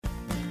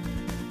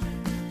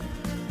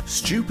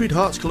Stupid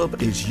Hearts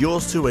Club is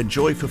yours to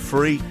enjoy for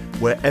free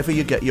wherever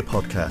you get your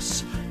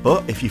podcasts.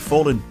 But if you've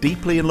fallen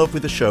deeply in love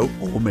with the show,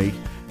 or me,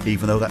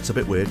 even though that's a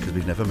bit weird because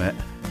we've never met,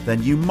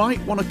 then you might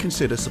want to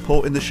consider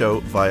supporting the show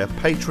via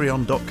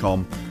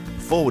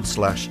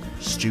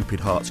patreon.com/Stupid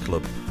Hearts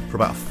Club. For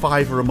about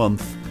 $5 a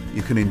month,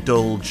 you can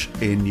indulge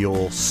in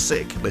your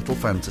sick little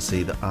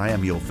fantasy that I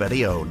am your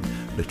very own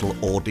little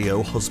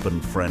audio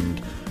husband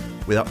friend,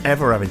 without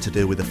ever having to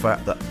deal with the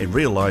fact that in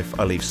real life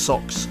I leave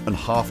socks and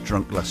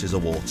half-drunk glasses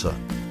of water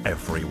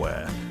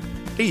everywhere.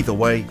 Either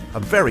way,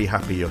 I'm very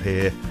happy you're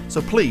here, so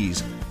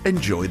please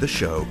enjoy the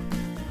show.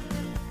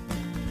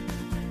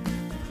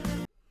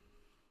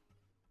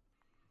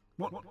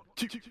 One,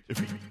 two, three,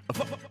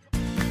 four.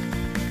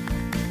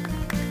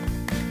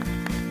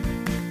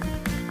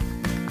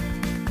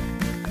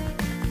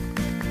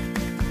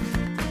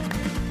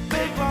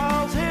 Big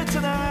Balls here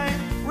tonight,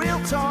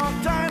 real talk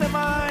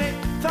dynamite.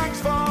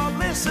 Thanks for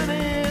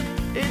listening,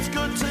 it's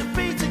good to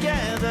be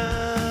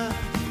together.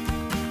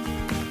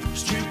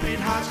 Stupid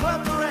Hearts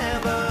Club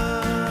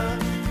forever.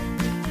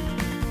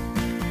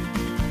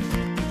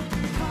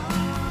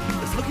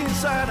 Let's look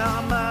inside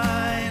our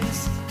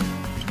minds.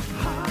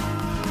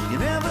 You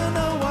never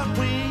know what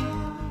we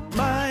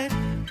might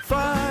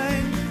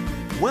find.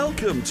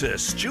 Welcome to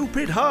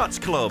Stupid Hearts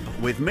Club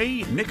with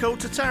me, Nico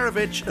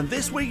Tatarovich, and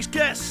this week's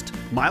guest,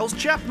 Miles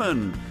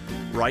Chapman,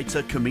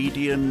 writer,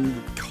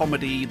 comedian,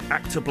 comedy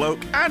actor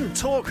bloke, and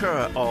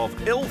talker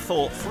of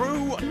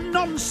ill-thought-through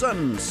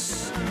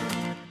nonsense.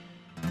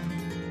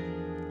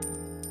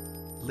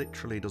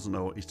 Literally doesn't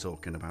know what he's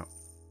talking about.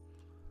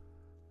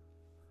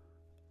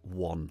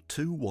 1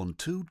 2 1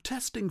 2,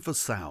 testing for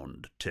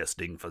sound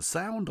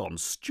on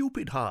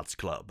Stupid Hearts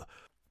Club.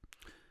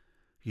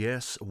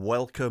 Yes,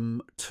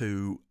 welcome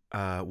to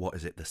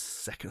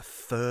the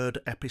third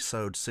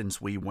episode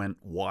since we went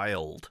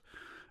wild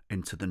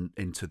into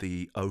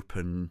the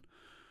open,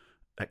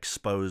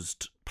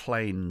 exposed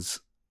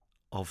plains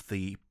of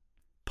the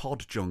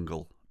pod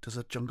jungle. Does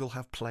a jungle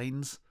have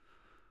plains?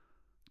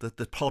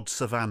 The pod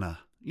savannah.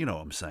 You know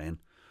what I'm saying.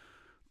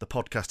 The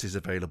podcast is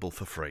available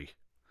for free.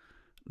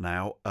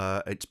 Now,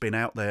 it's been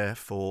out there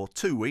for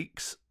 2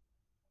 weeks.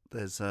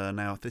 There's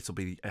now, this will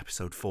be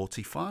episode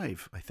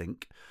 45, I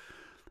think.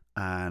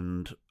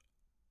 And,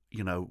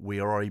 you know,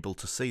 we are able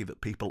to see that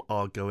people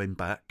are going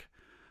back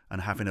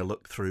and having a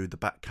look through the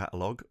back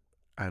catalogue.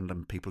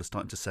 And people are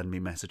starting to send me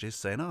messages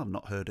saying, oh, I've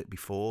not heard it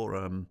before.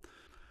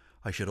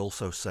 I should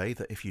also say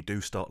that if you do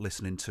start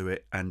listening to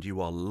it and you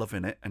are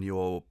loving it and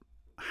you're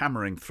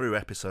hammering through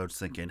episodes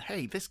thinking,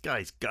 hey, this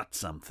guy's got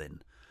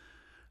something,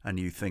 and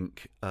you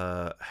think,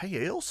 hey,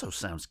 he also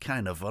sounds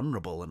kind of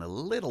vulnerable and a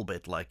little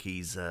bit like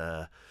he's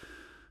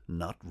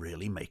not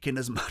really making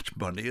as much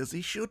money as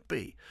he should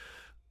be.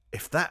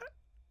 If that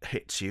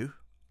hits you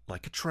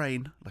like a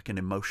train, like an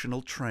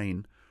emotional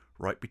train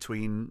right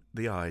between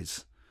the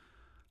eyes,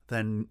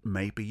 then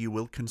maybe you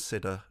will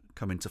consider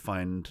coming to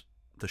find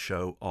the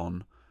show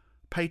on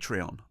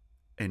Patreon,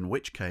 in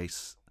which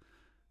case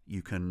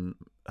you can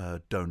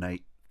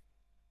donate.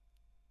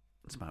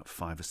 It's about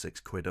 £5 or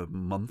 £6 a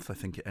month, I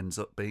think it ends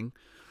up being,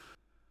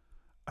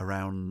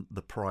 around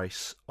the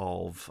price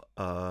of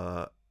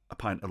a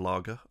pint of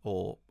lager,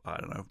 or, I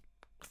don't know,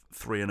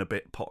 3 and a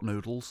bit pot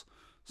noodles,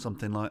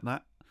 something like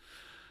that.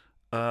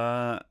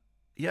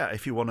 Yeah,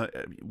 if you want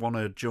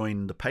to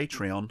join the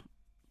Patreon,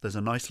 there's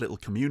a nice little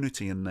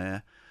community in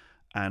there,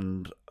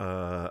 and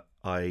I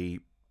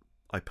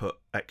put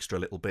extra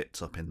little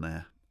bits up in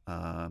there.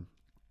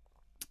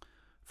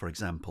 For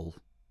example,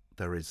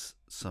 there is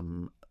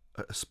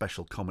a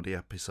special comedy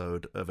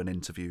episode of an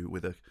interview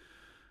with a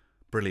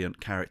brilliant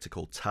character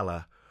called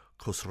Tala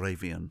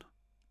Khosravian,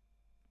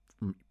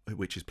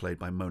 which is played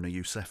by Mona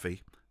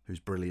Yousefi, who's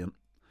brilliant.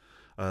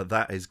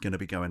 That is going to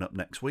be going up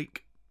next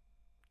week,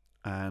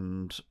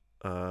 and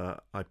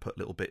I put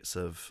little bits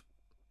of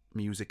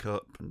music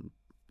up and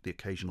the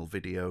occasional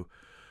video.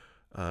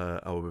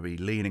 I will be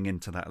leaning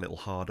into that a little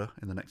harder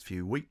in the next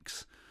few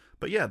weeks.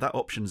 But yeah, that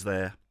option's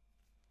there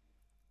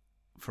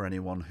for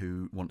anyone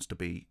who wants to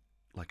be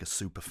like a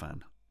super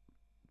fan.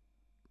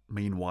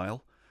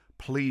 Meanwhile,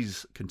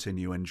 please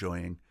continue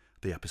enjoying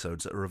the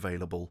episodes that are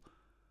available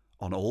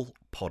on all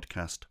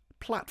podcast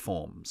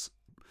platforms.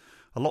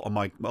 A lot of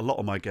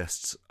my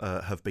guests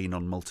have been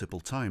on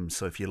multiple times,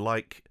 so if you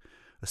like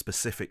a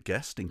specific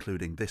guest,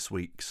 including this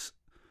week's,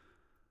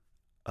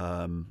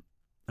 I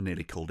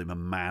nearly called him a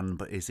man,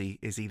 but is he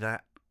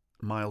that?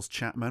 Miles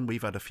Chapman.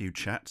 We've had a few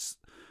chats,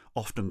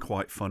 often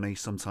quite funny,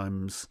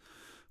 sometimes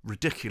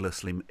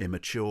ridiculously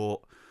immature,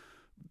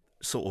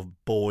 sort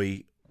of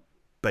boy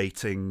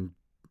baiting,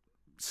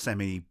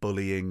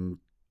 semi-bullying,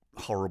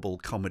 horrible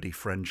comedy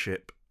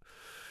friendship.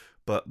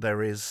 But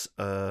there's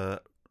a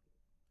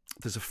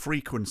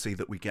frequency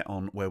that we get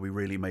on where we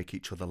really make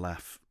each other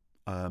laugh.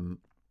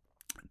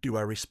 Do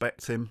I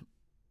respect him?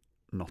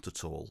 Not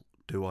at all.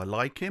 Do I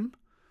like him?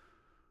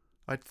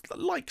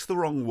 Like's the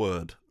wrong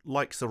word.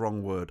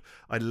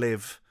 I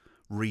live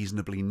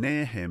reasonably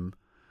near him,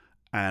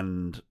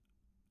 and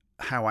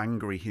how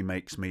angry he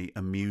makes me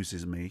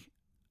amuses me.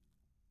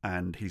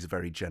 and he's a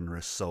very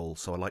generous soul.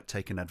 So I like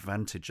taking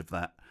advantage of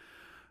that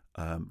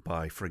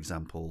by, for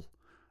example,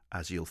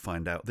 as you'll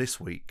find out this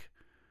week,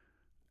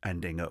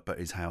 ending up at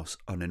his house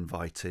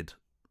uninvited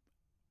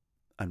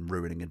and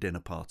ruining a dinner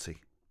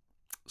party.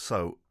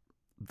 So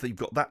you've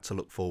got that to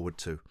look forward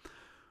to.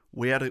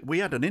 We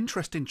had an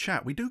interesting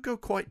chat. We do go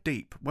quite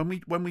deep when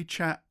we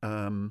chat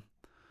on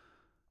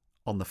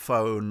the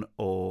phone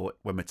or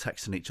when we're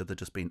texting each other,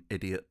 just being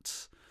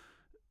idiots.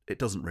 It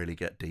doesn't really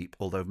get deep,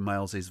 although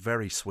Miles is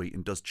very sweet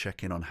and does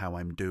check in on how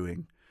I'm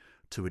doing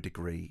to a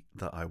degree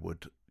that I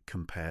would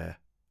compare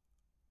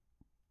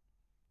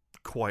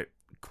quite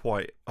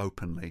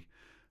openly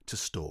to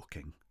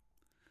stalking.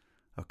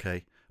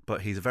 Okay,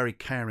 but he's a very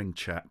caring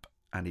chap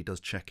and he does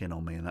check in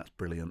on me, and that's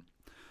brilliant.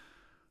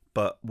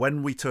 But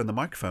when we turn the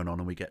microphone on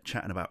and we get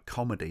chatting about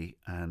comedy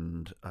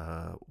and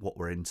what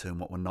we're into and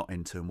what we're not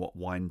into and what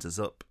winds us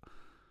up,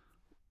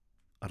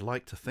 I'd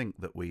like to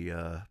think that we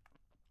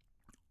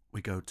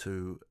go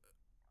to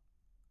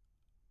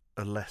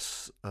a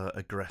less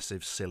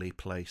aggressive, silly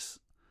place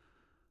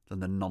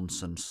than the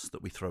nonsense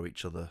that we throw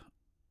each other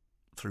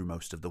through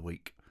most of the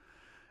week.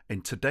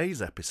 In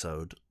today's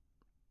episode,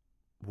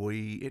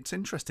 it's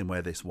interesting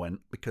where this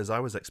went, because I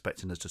was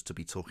expecting us just to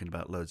be talking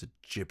about loads of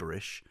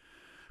gibberish,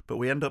 but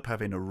we end up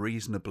having a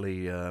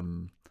reasonably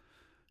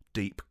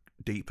deep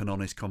and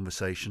honest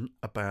conversation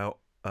about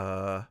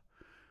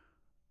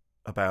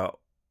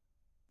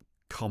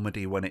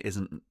comedy when it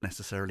isn't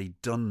necessarily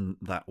done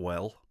that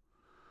well,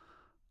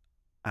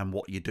 and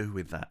what you do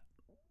with that,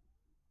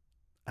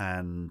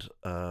 and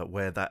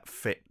where that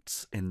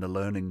fits in the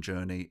learning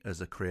journey as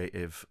a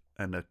creative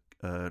and if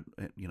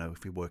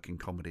you work in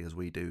comedy as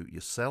we do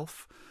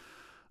yourself,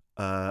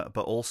 but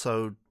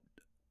also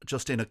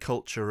just in a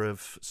culture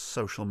of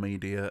social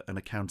media and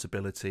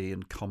accountability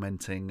and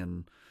commenting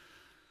and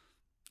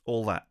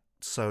all that.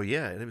 So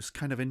yeah, it was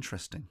kind of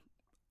interesting.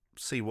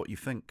 See what you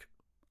think.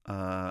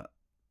 So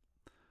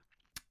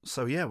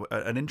yeah,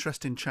 an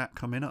interesting chat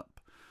coming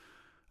up.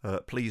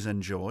 Please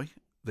enjoy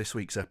this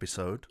week's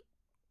episode.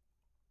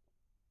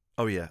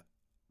 Oh yeah,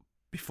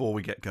 before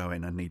we get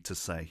going, I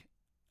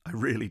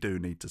really do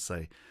need to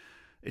say,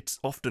 it's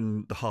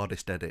often the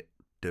hardest edit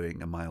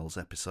doing a Miles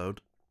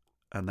episode,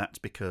 and that's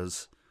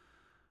because,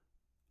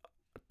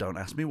 don't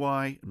ask me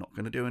why, I'm not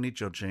going to do any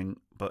judging,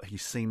 but he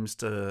seems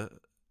to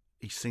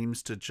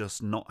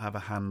just not have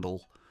a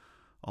handle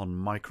on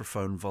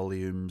microphone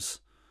volumes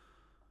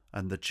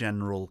and the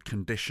general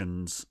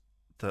conditions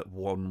that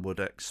one would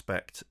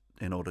expect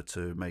in order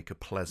to make a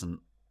pleasant,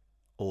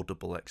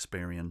 audible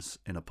experience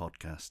in a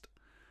podcast.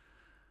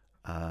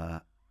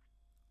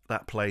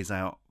 That plays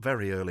out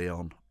very early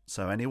on.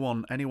 So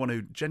anyone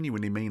who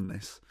genuinely mean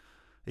this,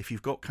 if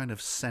you've got kind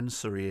of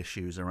sensory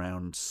issues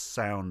around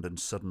sound and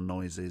sudden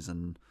noises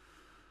and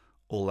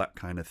all that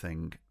kind of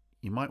thing,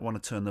 you might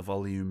want to turn the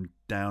volume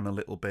down a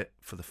little bit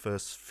for the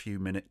first few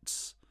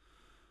minutes,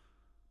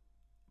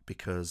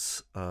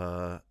 because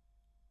there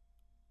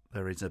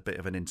is a bit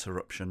of an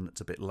interruption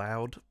that's a bit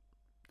loud.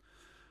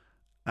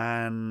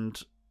 And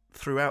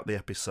throughout the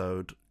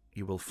episode,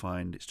 you will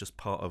find it's just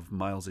part of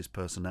Miles's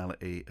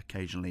personality.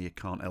 Occasionally he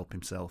can't help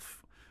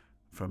himself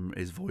from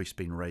his voice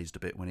being raised a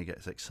bit when he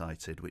gets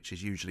excited, which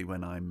is usually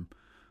when I'm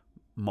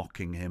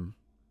mocking him.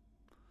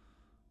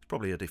 It's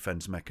probably a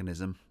defense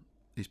mechanism.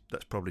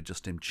 That's probably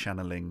just him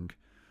channeling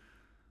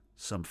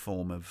some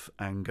form of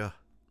anger.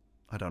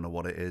 I don't know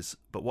what it is,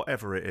 but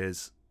whatever it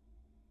is,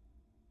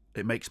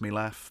 it makes me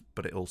laugh,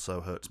 but it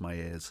also hurts my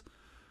ears.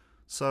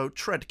 So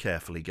tread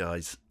carefully,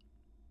 guys.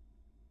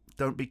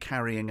 Don't be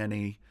carrying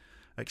any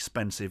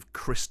expensive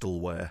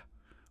crystalware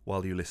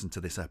while you listen to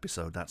this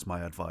episode. That's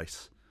my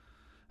advice.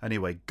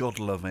 Anyway, God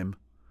love him.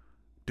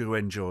 Do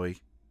enjoy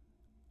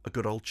a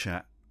good old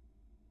chat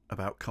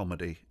about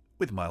comedy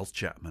with Miles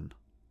Chapman.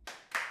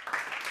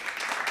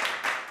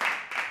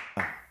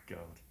 Oh,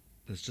 God.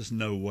 There's just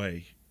no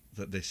way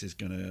that this is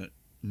going to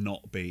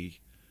not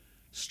be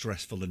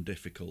stressful and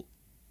difficult.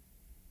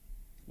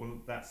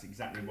 Well, that's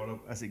exactly what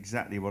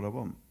I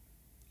want.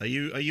 Are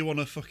you on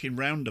a fucking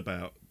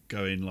roundabout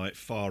going like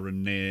far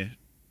and near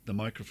the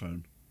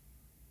microphone?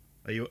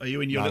 Are you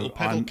in your little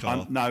pedal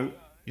car?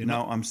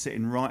 I'm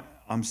sitting right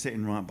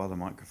by the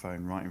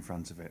microphone, right in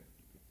front of it.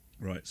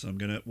 Right. So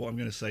what I'm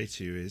gonna say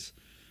to you is,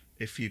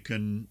 if you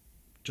can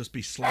just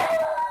be slightly.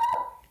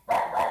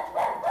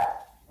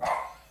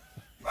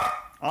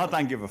 I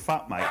don't give a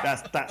fuck, mate.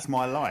 That's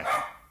my life.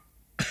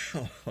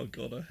 Oh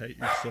God, I hate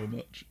you so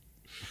much.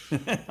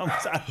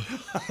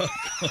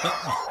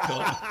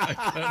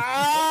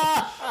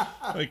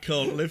 I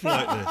can't live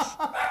like this.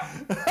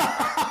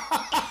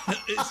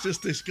 It's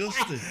just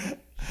disgusting.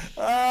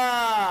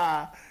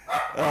 I'm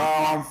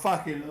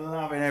fucking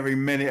loving every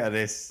minute of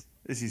this.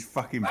 This is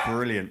fucking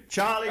brilliant.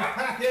 Charlie,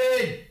 pack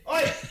in!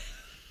 Oi!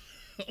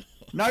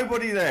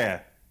 Nobody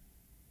there.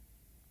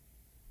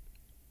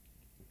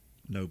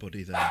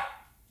 Nobody there.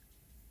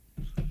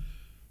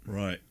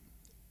 Right.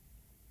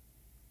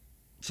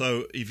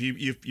 So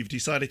you've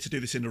decided to do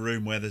this in a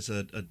room where there's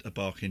a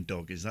barking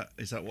dog. Is that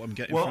what I'm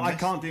getting? Well, from I this?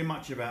 can't do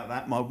much about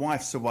that. My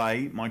wife's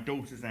away. My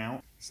daughter's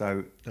out.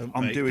 So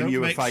I'm Don't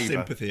you a make favour.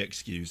 sympathy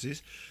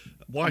excuses.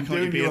 Why I'm can't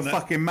doing you be you in a that?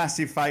 fucking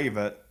massive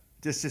favour.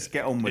 Just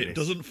get on with it. It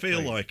doesn't feel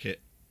please. like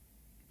it.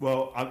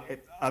 Well,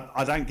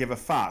 I don't give a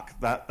fuck.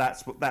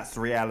 That's the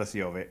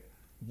reality of it.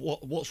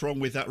 What's wrong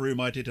with that room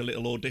I did a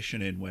little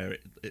audition in where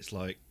it's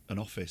like an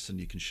office and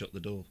you can shut the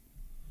door?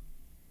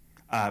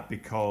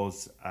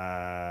 Because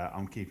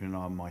I'm keeping an eye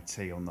on my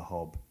tea on the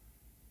hob.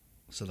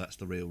 So that's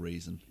the real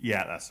reason.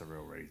 Yeah, that's the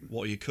real reason.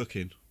 What are you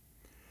cooking?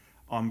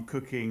 I'm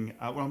cooking.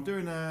 Well, I'm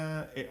doing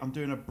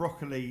a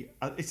broccoli.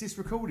 Is this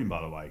recording,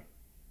 by the way?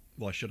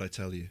 Why should I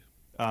tell you?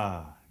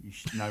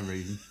 No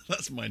reason.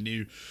 That's my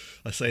new.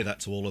 I say that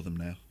to all of them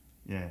now.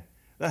 Yeah,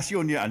 that's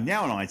your new. And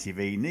now on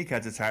ITV, Nick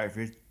has a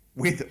territory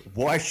with.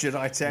 Why should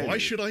I tell you? Why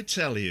should I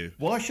tell you?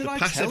 Why should I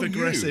tell you? Passive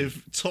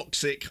aggressive,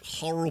 toxic,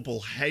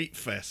 horrible hate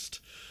fest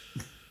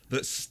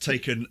that's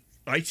taken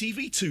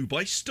ITV2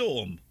 by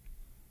storm.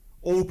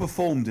 All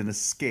performed in a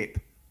skip.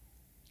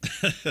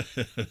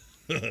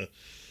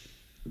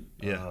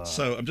 Yeah.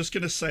 So I'm just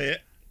going to say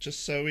it,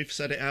 just so we've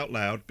said it out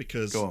loud,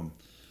 because Go on.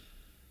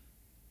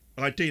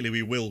 ideally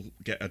we will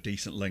get a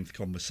decent length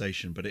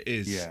conversation, but it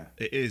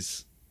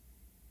is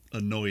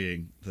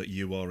annoying that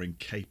you are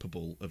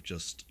incapable of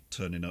just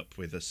turning up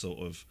with a sort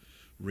of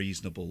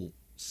reasonable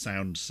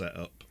sound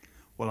setup.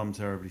 Well, I'm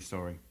terribly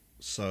sorry.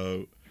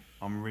 So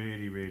I'm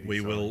really, really we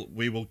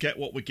sorry. will get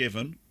what we're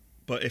given,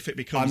 but if it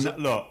becomes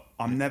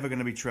I'm never going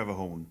to be Trevor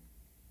Horn.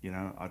 You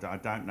know, I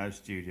don't know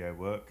studio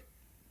work.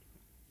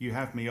 You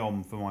have me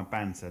on for my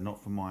banter,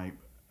 not for my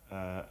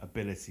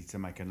ability to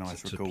make a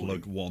nice to recording.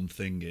 plug one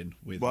thing in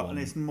with Well, one, and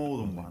it's more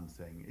than one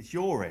thing. It's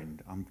your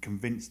end. I'm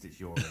convinced it's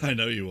your end. I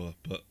know you are,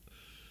 but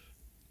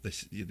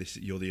this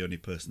you're the only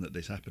person that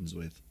this happens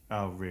with.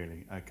 Oh,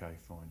 really? Okay,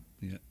 fine.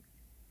 Yeah.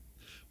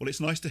 Well,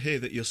 it's nice to hear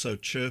that you're so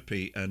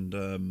chirpy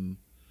and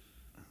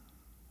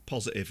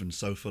positive and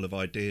so full of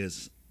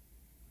ideas.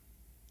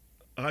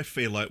 I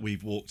feel like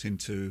we've walked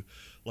into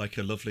like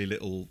a lovely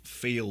little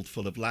field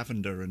full of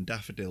lavender and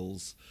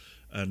daffodils,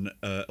 and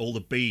all the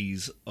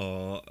bees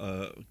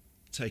are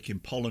taking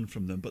pollen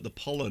from them, but the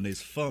pollen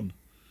is fun.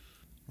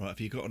 Right, have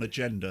you got an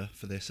agenda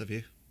for this, have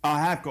you?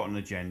 I have got an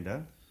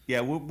agenda.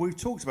 Yeah, we've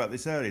talked about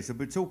this earlier. So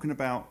we're talking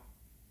about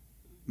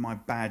my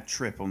bad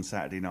trip on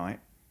Saturday night.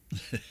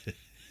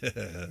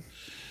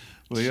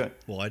 Well, yeah.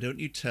 Why don't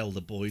you tell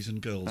the boys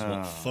and girls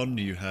what fun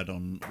you had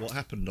on what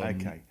happened on...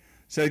 Okay.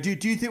 So do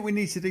you think we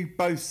need to do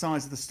both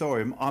sides of the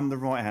story? I'm the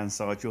right-hand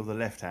side, you're the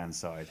left-hand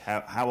side.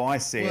 How I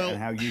see it and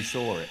how you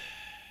saw it.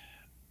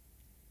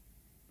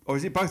 Or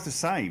is it both the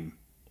same?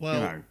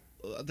 Well,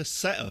 the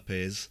setup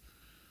is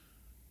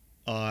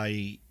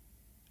the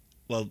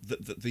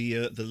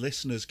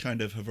listeners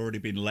kind of have already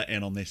been let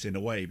in on this in a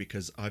way,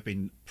 because I've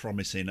been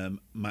promising a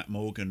Matt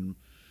Morgan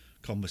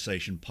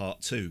conversation part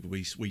 2.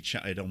 We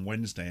chatted on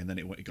Wednesday and then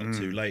it got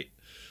too late,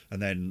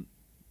 and then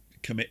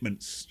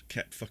commitments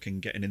kept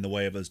fucking getting in the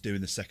way of us doing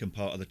the second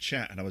part of the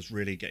chat, and I was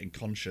really getting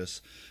conscious,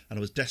 and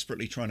I was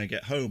desperately trying to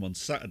get home on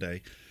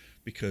Saturday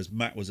because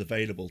Matt was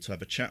available to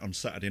have a chat on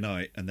Saturday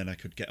night, and then I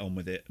could get on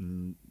with it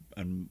and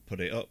put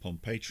it up on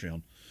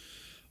Patreon.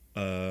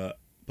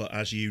 But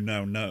as you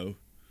now know,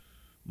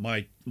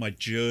 my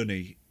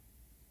journey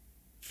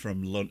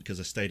from London, because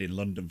I stayed in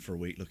London for a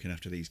week looking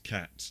after these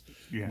cats,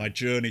 my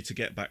journey to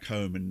get back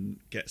home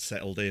and get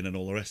settled in and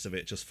all the rest of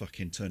it just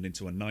fucking turned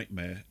into a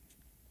nightmare.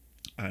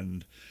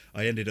 And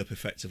I ended up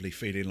effectively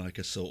feeling like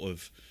a sort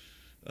of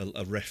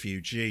a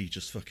refugee,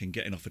 just fucking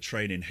getting off a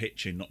train and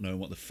hitching, not knowing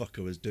what the fuck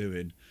I was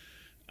doing.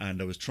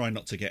 And I was trying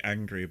not to get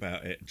angry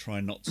about it,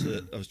 and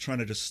I was trying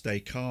to just stay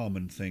calm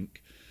and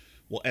think,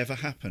 whatever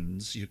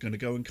happens, you're going to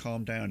go and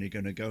calm down. You're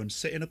going to go and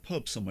sit in a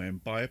pub somewhere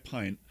and buy a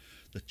pint.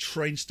 The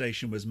train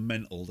station was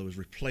mental. There was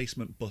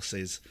replacement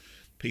buses,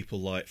 people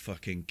like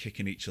fucking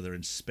kicking each other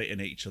and spitting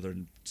at each other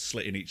and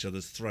slitting each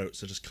other's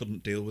throats. I just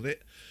couldn't deal with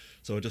it.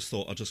 So I just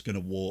thought I'm just going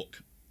to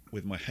walk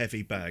with my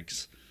heavy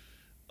bags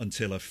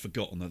until I've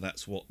forgotten that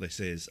that's what this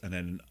is. And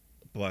then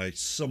by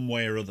some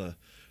way or other,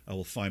 I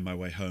will find my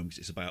way home, because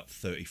it's about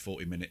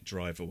 30-40 minute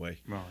drive away.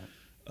 Right.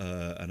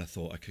 And I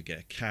thought I could get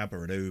a cab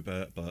or an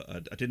Uber, but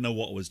I didn't know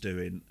what I was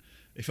doing.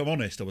 If I'm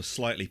honest, I was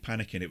slightly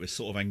panicking. It was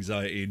sort of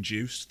anxiety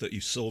induced that you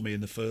saw me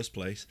in the first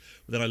place.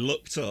 But then I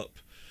looked up,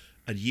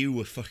 and you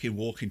were fucking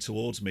walking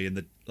towards me, and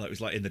it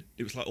was like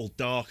all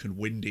dark and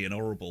windy and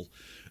horrible.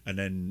 And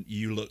then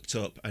you looked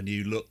up, and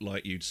you looked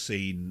like you'd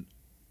seen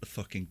the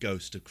fucking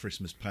ghost of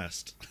Christmas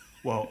past.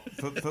 Well,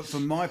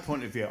 from my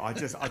point of view, I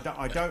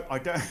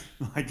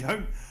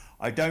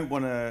don't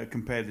want to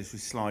compare this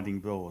with sliding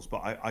doors,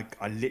 but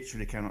I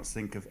literally cannot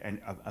think of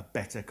a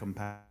better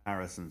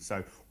comparison.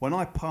 So when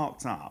I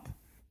parked up,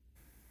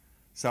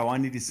 so I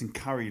needed some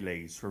curry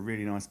leaves for a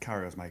really nice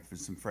curry I was making for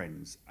some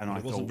friends, and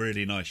It wasn't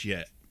really nice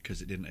yet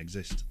because it didn't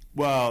exist.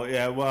 Well,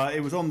 yeah,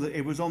 it was on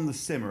the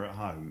simmer at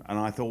home, and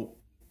I thought.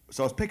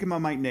 So I was picking my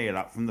mate Neil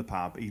up from the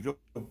pub.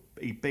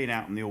 He'd been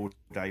out on the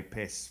all-day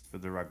piss for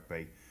the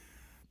rugby.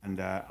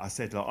 I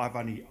said, look, I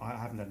haven't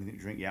had anything to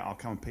drink yet. I'll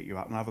come and pick you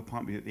up and I'll have a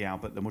pint with you at the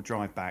Albert. Then we'll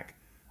drive back,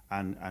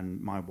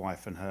 and my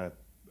wife and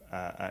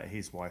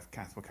his wife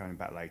Kath were coming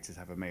back later to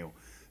have a meal.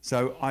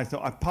 So I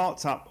thought, I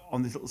parked up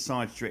on this little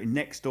side street, and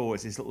next door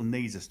is this little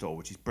Nisa store,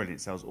 which is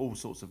brilliant. Sells all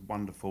sorts of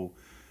wonderful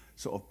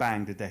sort of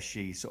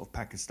Bangladeshi, sort of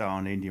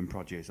Pakistan, Indian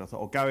produce. I thought,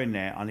 I'll go in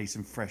there. I need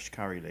some fresh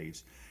curry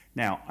leaves.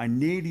 Now, I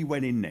nearly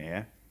went in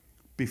there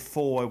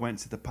before I went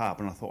to the pub,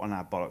 and I thought, oh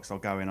no, bollocks, I'll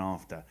go in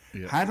after.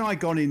 Yeah. Had I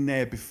gone in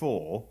there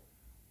before,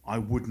 I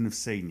wouldn't have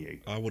seen you.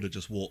 I would have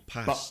just walked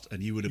past,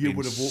 and you would have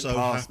been so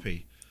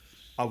happy.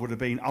 I would have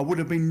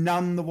been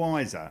none the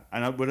wiser,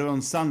 and I would have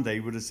on Sunday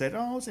would have said,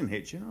 "Oh, I was in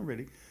Hitchin, oh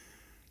really?"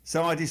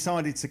 So I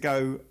decided to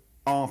go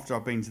after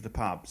I'd been to the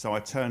pub. So I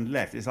turned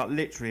left. It's like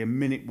literally a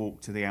minute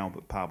walk to the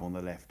Albert pub on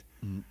the left.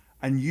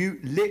 And you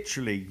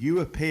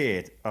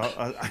appeared.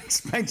 I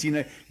explained to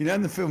you,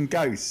 in the film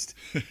Ghost,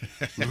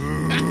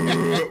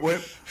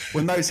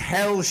 when those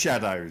hell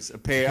shadows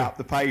appear up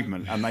the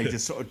pavement and they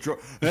just sort of drop.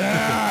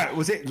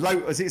 Was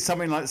it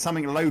something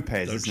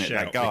Lopez? Don't isn't it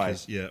shout that guy?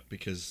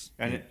 Because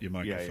your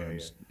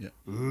microphones. Yeah.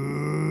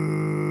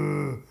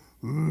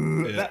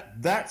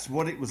 That's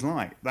what it was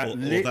like. Or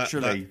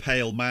that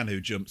pale man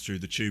who jumps through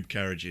the tube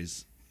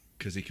carriages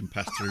because he can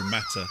pass through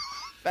matter.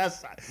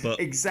 That's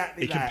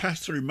exactly that. He can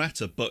pass through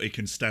matter, but he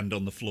can stand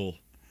on the floor.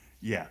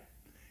 Yeah,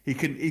 he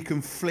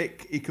can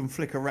flick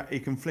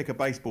a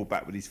baseball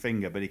bat with his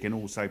finger, but he can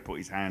also put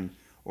his hand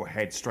or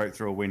head straight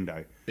through a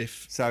window.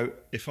 If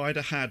I'd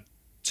have had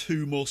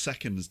 2 more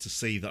seconds to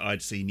see that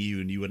I'd seen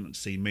you and you hadn't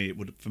seen me, it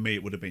would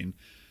have been.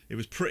 It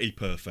was pretty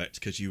perfect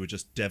because you were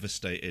just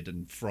devastated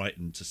and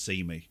frightened to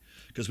see me.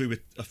 Because I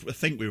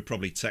think we were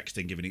probably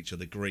texting, giving each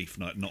other grief.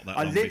 Not that.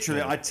 I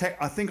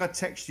think I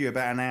texted you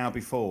about an hour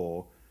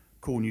before,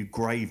 calling you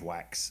grave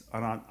wax,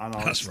 and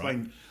I'll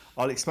explain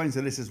to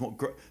the listeners what.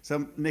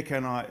 So Nick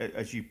and I,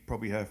 as you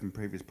probably heard from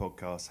previous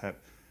podcasts,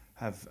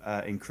 have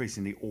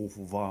increasingly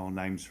awful, vile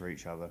names for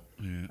each other.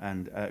 Yeah.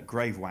 And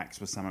grave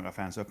wax was something I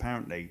found. So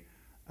apparently,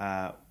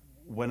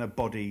 when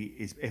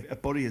if a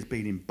body has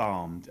been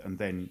embalmed and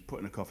then put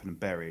in a coffin and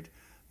buried,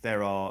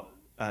 there are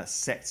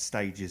set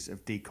stages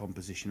of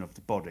decomposition of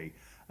the body,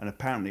 and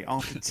apparently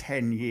after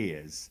 10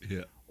 years,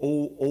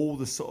 all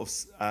the sort of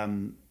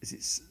is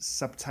it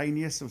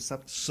subcutaneous or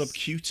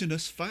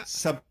subcutaneous fat?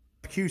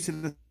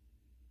 Subcutaneous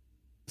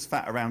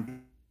fat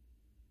around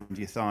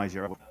your thighs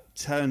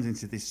turns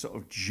into this sort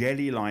of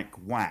jelly-like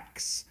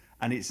wax,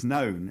 and it's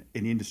known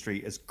in the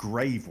industry as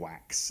grave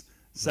wax.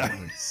 So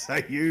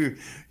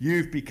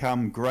you've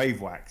become grave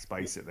wax,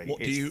 basically.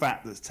 It's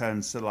fat that's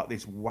turned to like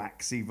this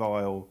waxy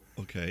vial.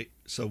 Okay,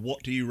 so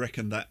what do you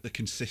reckon that the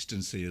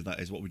consistency of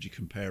that is? What would you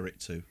compare it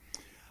to?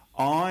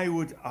 I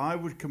would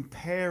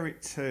compare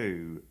it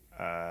to.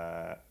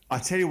 I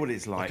tell you what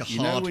it's like. Like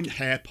a hard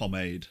hair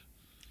pomade.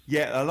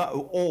 Yeah,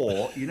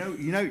 or you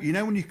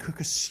know when you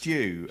cook a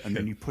stew and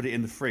then you put it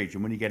in the fridge,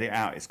 and when you get it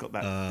out, it's got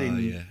that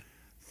thin.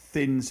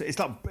 It's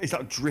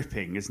like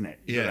dripping, isn't it?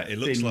 Yeah, it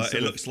looks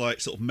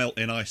like sort of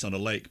melting ice on a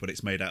lake, but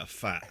it's made out of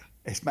fat.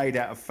 It's made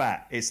out of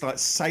fat. It's like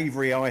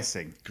savoury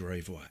icing.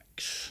 Grave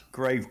wax.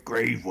 Grave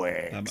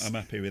wax. I'm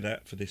happy with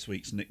that for this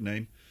week's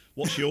nickname.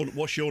 What's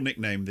your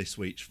nickname this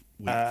week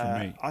for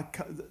me?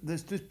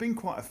 There's been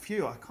quite a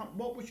few. I can't.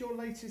 What was your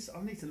latest?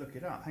 I need to look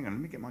it up. Hang on,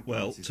 let me get my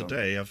glasses on. Well,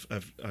 today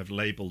I've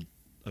labelled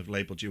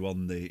you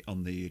on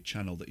the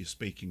channel that you're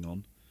speaking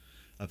on.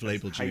 I've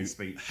labelled you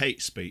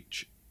Hate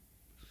Speech,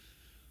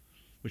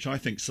 which I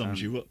think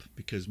sums you up,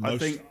 because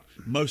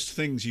most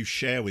things you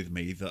share with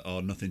me that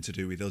are nothing to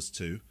do with us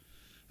two,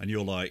 and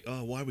you're like,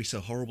 oh, why are we so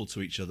horrible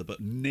to each other?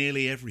 But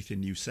nearly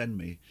everything you send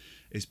me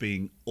is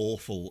being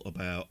awful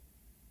about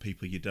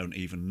people you don't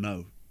even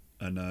know.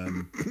 And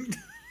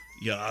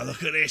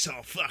look at this,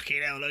 oh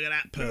fucking hell, look at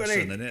that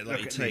person, and it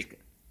like you take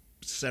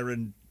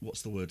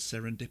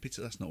serendipity,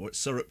 that's not what,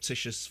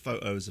 surreptitious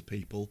photos of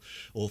people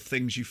or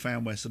things you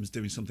found where someone's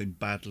doing something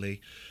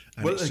badly,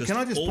 and it's just, can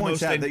I just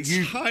point out that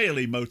you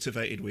entirely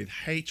motivated with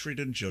hatred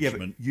and judgment.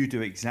 Yeah, but you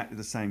do exactly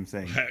the same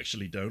thing. I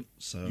actually don't.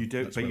 So you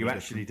do, but you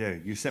actually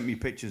do. You sent me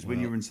pictures when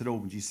you were in St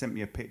Albans. You sent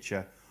me a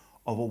picture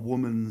of a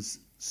woman's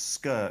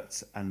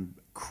skirt and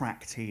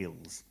cracked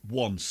heels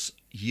once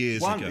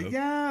years ago.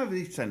 Yeah,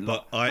 you sent.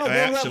 But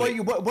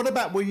what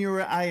about when you were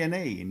at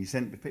A&E and you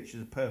sent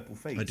pictures of purple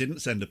feet? I didn't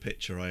send a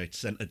picture. I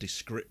sent a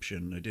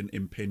description. I didn't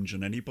impinge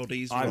on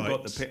anybody's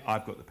rights.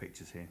 I've got the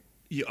pictures here.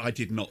 I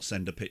did not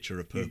send a picture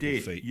of purple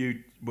feet.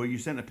 You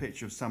sent a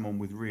picture of someone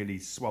with really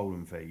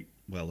swollen feet.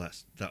 Well,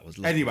 that was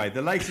lovely. Anyway,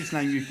 the latest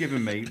name you've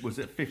given me was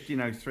at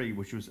 1503,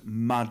 which was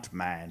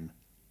Mudman.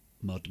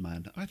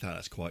 Mudman. I thought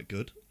that's quite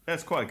good.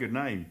 That's quite a good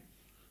name.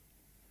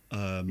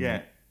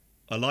 Yeah.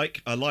 I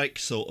like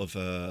sort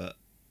of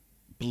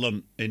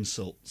blunt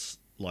insults.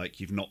 Like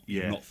you've not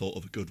thought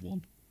of a good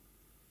one.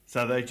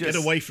 So they just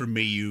get away from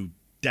me, you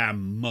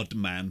damn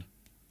mudman.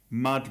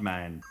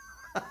 Mudman.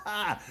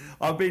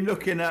 I've been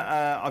looking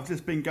at. I've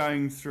just been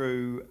going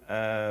through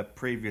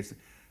previous.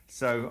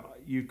 So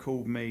you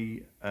called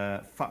me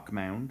fuck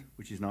mound,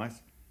 which is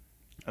nice.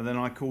 and then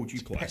I called you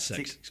It's quite peptic.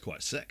 sexy. It's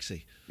quite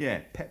sexy.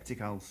 Yeah,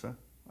 peptic ulcer.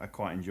 I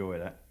quite enjoy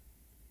that.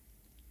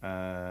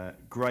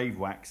 Grave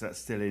wax, that's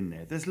still in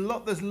there. There's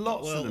lots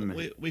of them.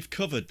 We've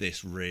covered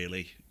this,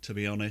 really, to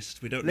be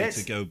honest. We don't need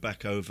to go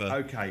back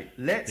over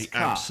let's the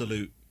cut.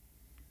 Absolute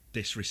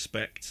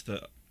disrespect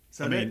that...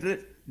 So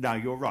no,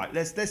 you're right.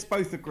 Let's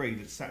both agree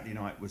that Saturday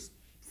night was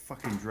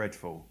fucking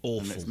dreadful. Awful.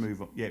 And let's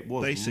move on. Yeah, it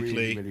was basically,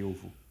 really, really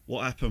awful.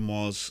 What happened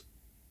was...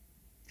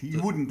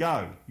 You wouldn't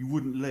go. You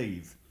wouldn't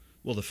leave.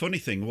 Well, the funny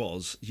thing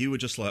was, you were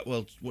just like,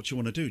 well, what do you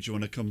want to do? Do you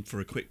want to come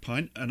for a quick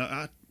pint? And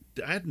I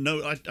had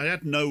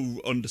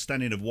no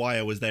understanding of why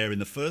I was there in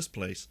the first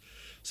place.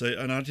 So,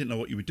 and I didn't know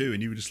what you were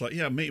doing. You were just like,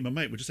 yeah, I'm meeting my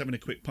mate. We're just having a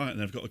quick pint, and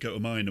then I've got to go to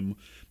mine. And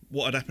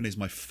what had happened is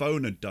my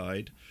phone had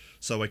died,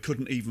 so I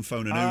couldn't even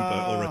phone an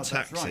Uber or a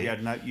taxi.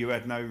 That's right. You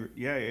had no.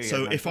 Yeah.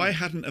 So if I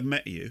hadn't have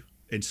met you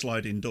in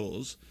Sliding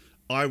Doors,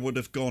 I would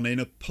have gone in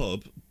a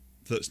pub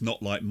that's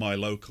not like my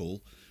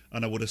local,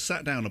 and I would have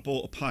sat down and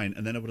bought a pint,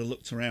 and then I would have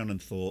looked around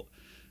and thought,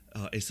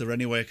 is there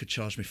any way I could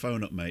charge my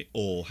phone up, mate?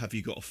 Or have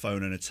you got a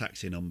phone and a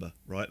taxi number?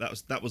 Right?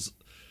 That was.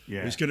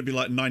 Yeah. It was going to be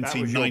like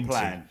 1990. That was your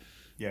plan.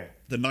 Yeah.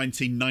 The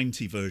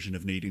 1990 version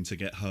of needing to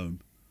get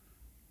home,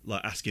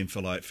 like asking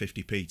for like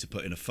 50p to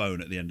put in a phone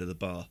at the end of the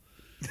bar.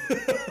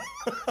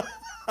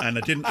 And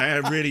I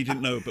really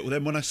didn't know. But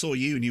then when I saw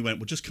you and you went,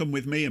 well, just come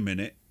with me a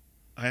minute,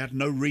 I had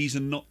no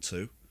reason not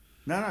to.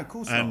 No, of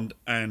course not.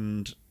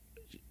 And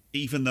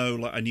even though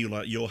like I knew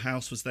like your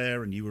house was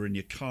there and you were in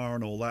your car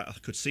and all that, I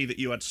could see that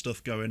you had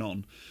stuff going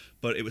on.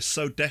 But it was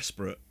so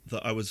desperate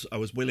that I was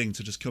willing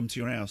to just come to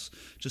your house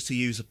just to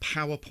use a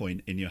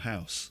PowerPoint in your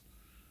house.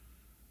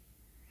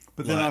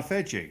 But then I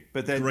fed you.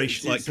 But then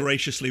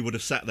graciously would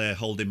have sat there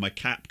holding my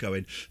cap,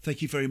 going,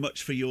 "Thank you very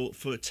much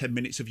for 10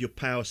 minutes of your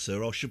power,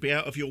 sir. I shall be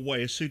out of your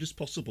way as soon as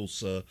possible,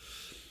 sir."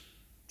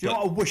 Do you know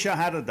what I wish I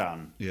had have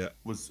done? Yeah.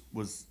 Was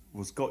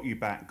got you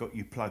back, got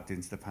you plugged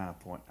into the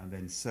PowerPoint, and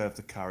then served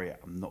the curry.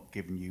 I'm not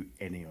giving you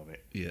any of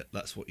it. Yeah,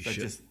 that's what you So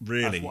should. just-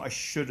 Really, That's what I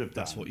should have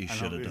done. That's what you And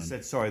should I have done.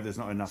 said, sorry, there's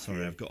not enough. Sorry,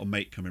 here. I've got a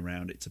mate coming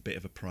round. It's a bit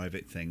of a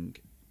private thing.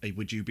 Hey,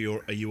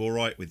 are you all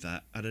right with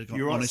that?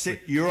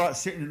 You're right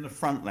sitting in the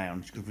front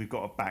lounge because we've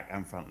got a back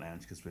and front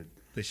lounge because we're.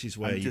 This is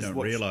where you don't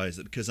realise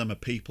that because I'm a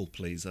people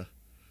pleaser.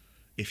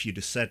 If you'd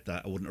have said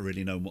that, I wouldn't have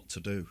really known what to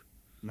do.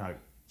 No.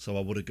 So I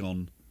would have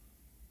gone.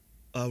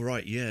 Oh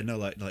right, yeah, no,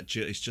 like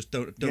Jill, it's just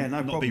don't Yeah, no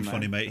not problem, being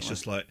funny, mate. mate. It's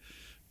just like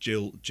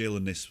Jill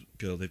and this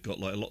girl. They've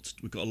got like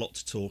we've got a lot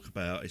to talk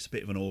about. It's a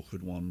bit of an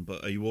awkward one,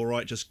 but are you all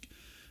right? Just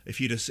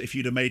if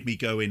you'd have made me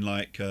go in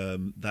like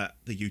the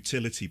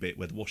utility bit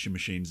where the washing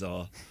machines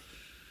are,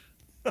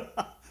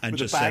 and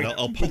just said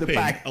I'll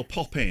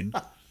pop in,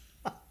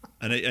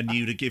 and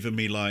you'd have given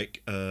me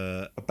like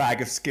a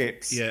bag of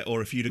skips. Yeah,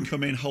 or if you'd have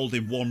come in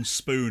holding one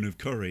spoon of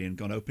curry and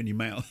gone open your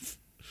mouth.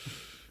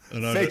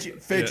 And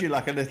fed you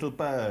like a little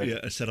bird. Yeah,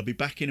 I said I'll be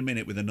back in a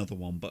minute with another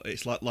one, but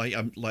it's like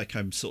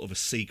I'm sort of a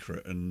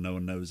secret and no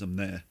one knows I'm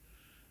there.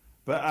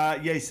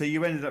 But so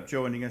you ended up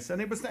joining us,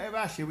 and it was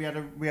actually we had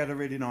a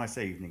really nice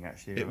evening.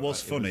 Actually, it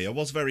was funny. I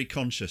was very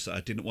conscious that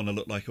I didn't want to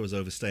look like I was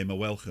overstaying my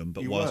welcome,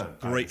 but was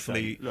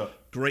gratefully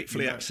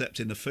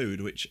accepting the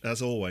food, which,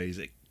 as always,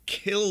 it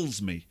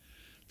kills me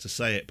to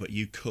say it, but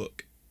you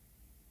cook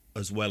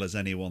as well as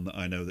anyone that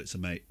I know that's a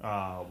mate. Oh,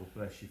 well,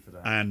 bless you for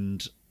that.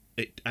 And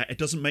it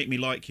doesn't make me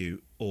like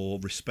you or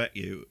respect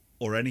you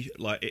or any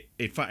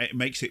in fact it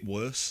makes it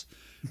worse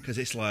because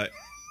it's like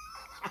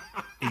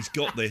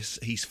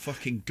he's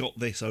fucking got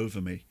this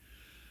over me,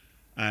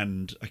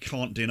 and I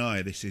can't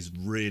deny this is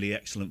really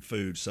excellent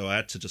food. So I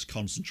had to just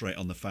concentrate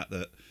on the fact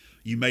that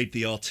you made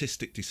the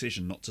artistic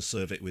decision not to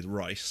serve it with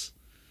rice.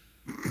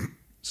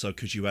 So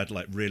because you had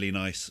like really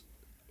nice,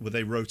 were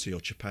they roti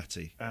or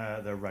chapati?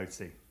 They're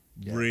roti.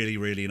 Yeah. Really,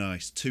 really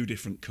nice. 2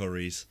 different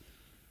curries,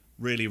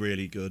 really,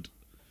 really good.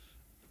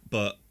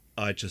 But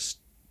I just,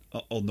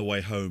 on the way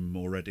home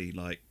already,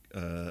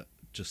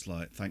 just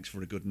like, thanks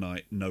for a good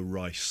night, no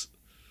rice.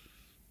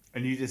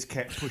 And you just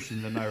kept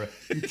pushing the no.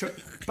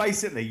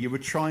 Basically, you were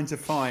trying to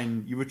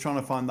find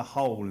the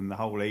hole in the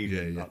whole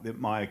evening. Yeah. Like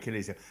my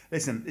Achilles heel.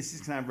 Listen, this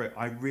is going to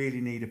I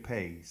really need a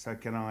pee. So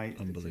can I?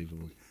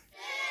 Unbelievable.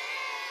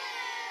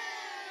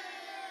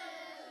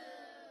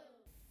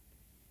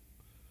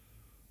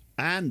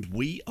 And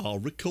we are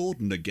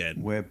recording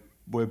again.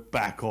 We're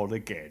back on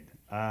again.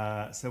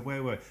 So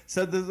where were we?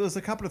 So there's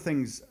a couple of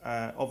things.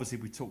 Obviously,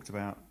 we talked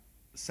about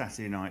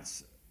Saturday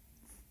night's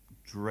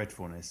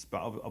dreadfulness,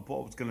 but what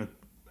I was going to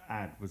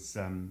add was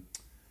a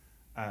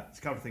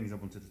couple of things I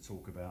wanted to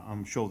talk about.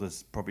 I'm sure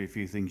there's probably a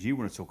few things you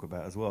want to talk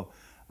about as well.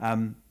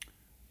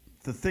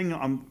 The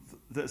thing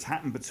that's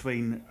happened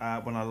between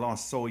when I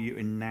last saw you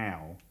and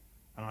now,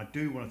 and I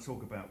do want to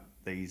talk about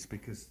these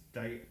because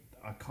I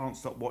can't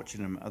stop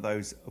watching them. Are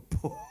those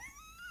poor?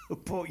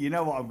 You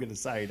know what I'm going to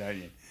say, don't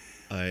you?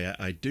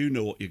 I do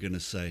know what you're going to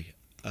say.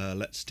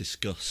 Let's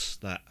discuss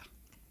that.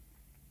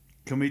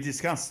 Can we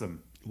discuss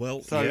them?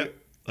 Well, yeah.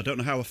 I don't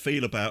know how I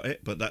feel about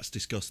it, but let's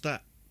discuss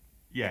that.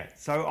 Yeah.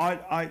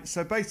 So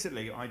so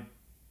basically I've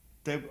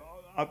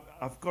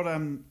got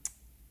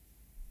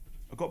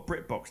I've got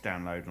BritBox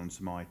downloaded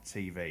onto my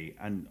TV,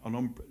 and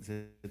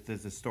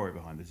there's a story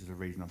behind this. There's a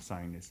reason I'm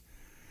saying this.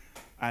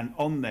 And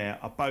on there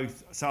are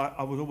both. So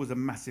I was always a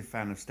massive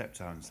fan of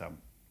Steptoe and Son.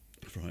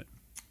 Right.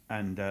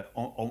 And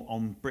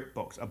on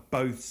BritBox are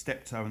both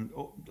Steptoe and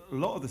a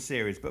lot of the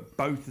series, but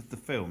both of the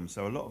films.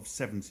 So a lot of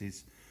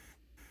 70s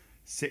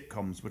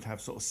sitcoms would have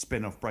sort of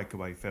spin-off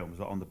breakaway films.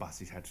 Like On the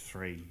Buses had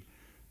 3,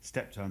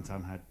 Steptoe and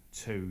Son had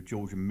 2,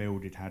 George and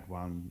Mildred had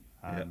 1,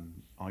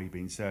 Are You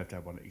Being Served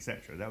had 1,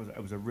 etc.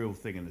 That was a real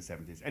thing in the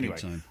 70s. Anyway,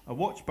 I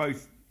watched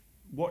both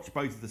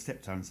of the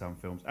Steptoe and Son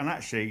films, and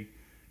actually,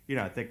 you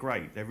know, they're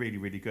great. They're really,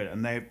 really good,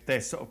 and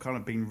they're sort of kind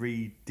of been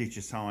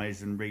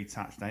re-digitised and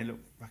retouched. They look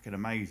fucking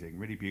amazing,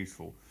 really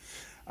beautiful.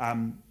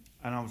 And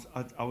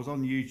I was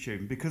on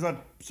YouTube because I'd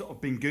sort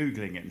of been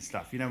googling it and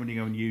stuff. You know, when you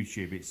go on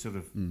YouTube, it sort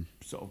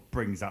of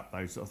brings up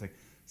those sort of things.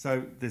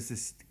 So there's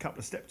this couple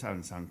of Steptoe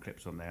and Son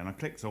clips on there, and I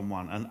clicked on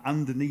one, and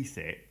underneath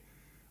it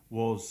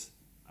was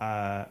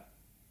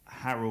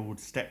Harold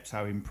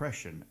Steptoe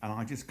impression, and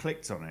I just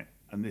clicked on it,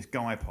 and this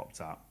guy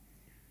popped up.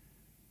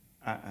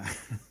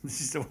 This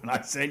is the one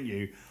I sent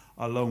you,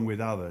 along with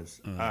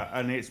others,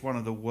 and it's one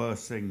of the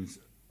worst things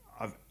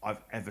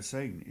I've ever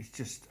seen. It's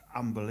just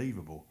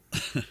unbelievable.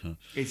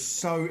 It's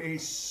so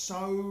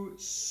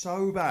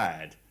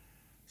bad,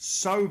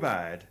 so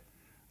bad.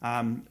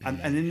 And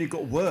then it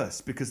got worse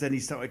because then he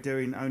started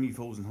doing Only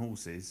Fools and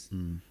Horses,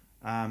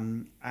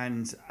 and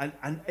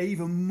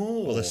even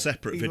more. Well, they're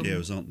separate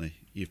videos, aren't they?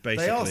 You've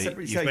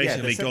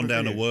basically gone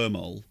down a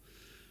wormhole,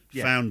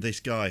 found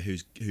this guy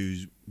whose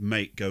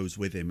mate goes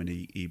with him, and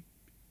he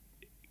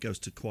goes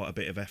to quite a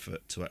bit of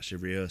effort to actually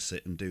rehearse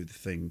it and do the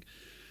thing.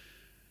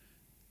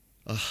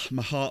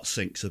 My heart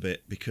sinks a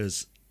bit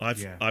because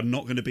I'm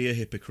not going to be a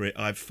hypocrite.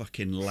 I've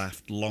fucking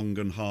laughed long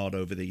and hard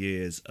over the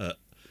years at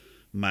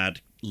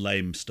mad,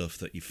 lame stuff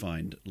that you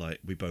find, like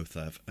we both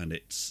have, and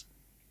it's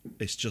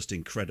just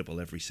incredible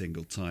every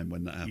single time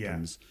when that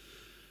happens.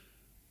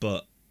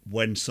 But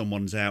when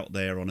someone's out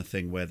there on a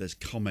thing where there's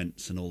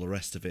comments and all the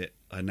rest of it,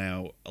 I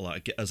now,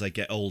 like, as I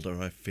get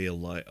older, I feel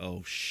like,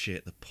 oh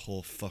shit, the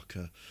poor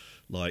fucker.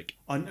 Like,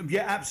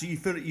 absolutely. You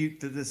feel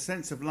it. The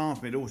sense of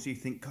laughter, but also you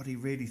think, God, he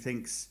really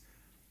thinks.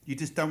 You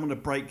just don't want to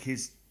break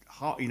his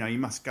heart. You know, you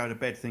must go to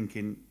bed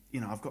thinking, you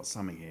know, I've got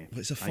something here.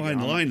 Well, it's a fine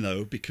line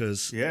though,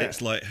 because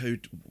it's like, who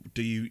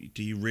do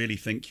you really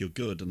think you're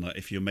good? And like,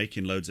 if you're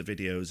making loads of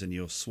videos and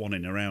you're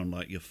swanning around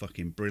like you're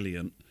fucking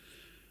brilliant,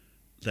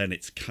 then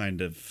it's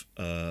kind of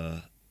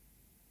I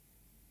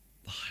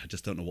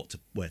just don't know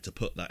where to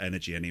put that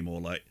energy anymore.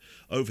 Like,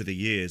 over the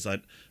years, I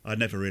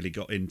never really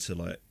got into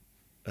like,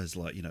 as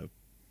like, you know,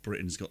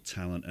 Britain's Got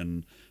Talent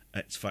and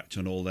X Factor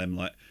and all them,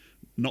 like,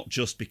 not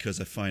just because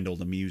I find all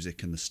the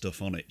music and the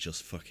stuff on it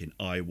just fucking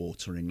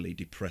eye-wateringly,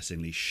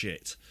 depressingly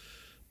shit,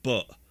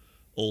 but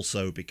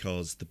also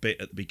because the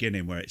bit at the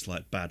beginning where it's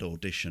like bad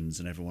auditions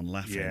and everyone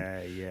laughing,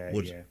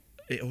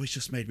 it always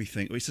just made me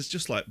think, it's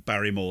just like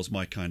Barrymore's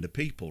My Kind of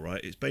People,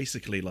 right? It's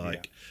basically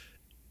like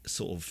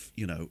sort of,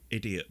 you know,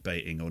 idiot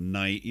baiting or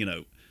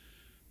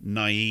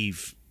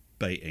naive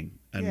baiting.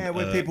 And,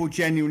 when people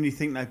genuinely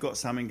think they've got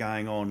something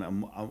going on,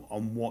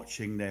 and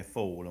watching their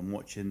fall and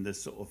watching the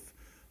sort of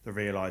the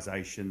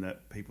realisation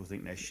that people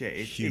think they're shit.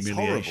 It's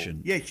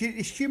horrible. Yeah,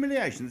 it's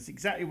humiliation. That's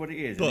exactly what it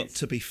is. But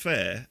to be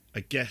fair,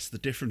 I guess the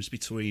difference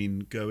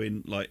between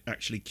going, like,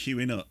 actually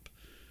queuing up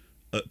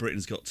at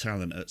Britain's Got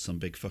Talent at some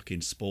big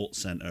fucking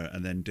sports centre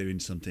and then doing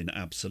something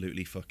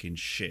absolutely fucking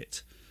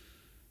shit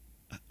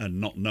and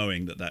not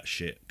knowing that that's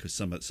shit, because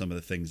some of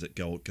the things that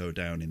go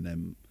down in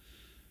them,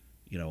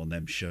 you know, on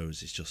them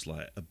shows, is just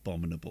like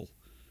abominable.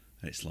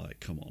 And it's like,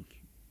 come on,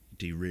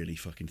 do you really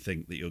fucking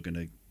think that you're going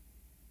to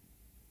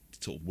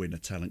sort of win a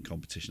talent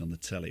competition on the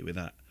telly with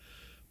that?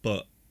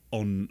 But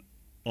in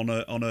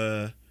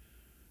a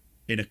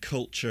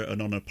culture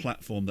and on a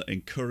platform that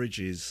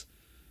encourages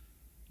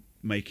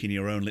making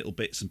your own little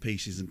bits and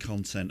pieces and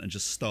content and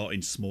just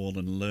starting small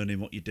and learning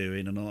what you're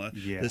doing and all that,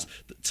 there's,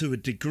 to a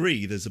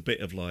degree, there's a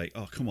bit of like,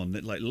 oh come on,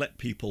 like let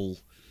people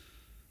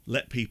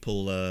let it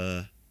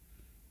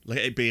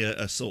be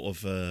a sort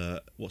of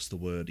what's the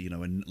word, you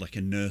know, like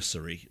a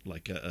nursery,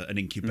 like an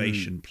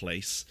incubation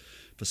place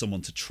for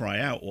someone to try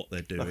out what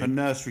they're doing, like a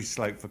nursery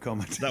slope for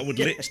comedy. That would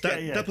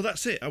but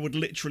that's it. I would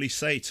literally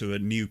say to a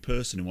new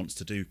person who wants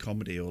to do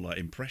comedy or like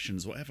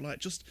impressions, whatever, like,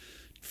 just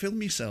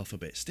film yourself a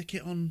bit, stick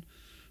it on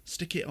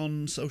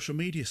social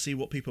media, see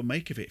what people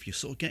make of it. If you're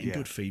sort of getting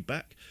good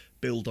feedback,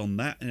 build on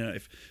that. You know,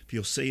 if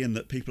you're seeing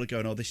that people are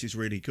going, oh, this is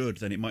really good,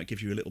 then it might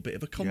give you a little bit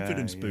of a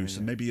confidence boost,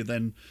 and maybe you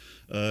then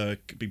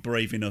be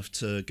brave enough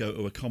to go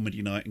to a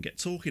comedy night and get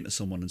talking to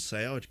someone and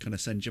say, oh, can I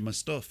send you my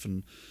stuff?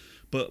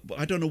 But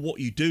I don't know what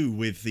you do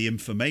with the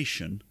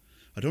information.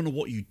 I don't know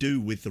what you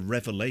do with the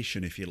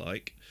revelation, if you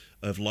like,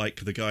 of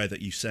like the guy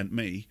that you sent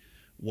me,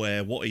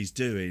 where what he's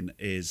doing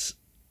is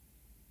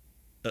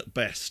at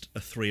best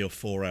a 3 or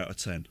 4 out of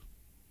 10.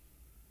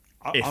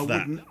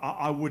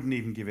 I wouldn't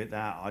even give it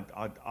that.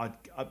 I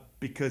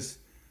because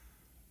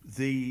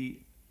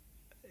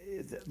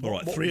all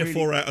right, 3 or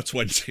 4 out of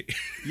 20.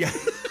 Yeah.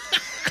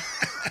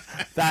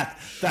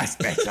 That's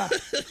better.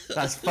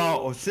 That's far.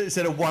 Or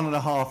instead of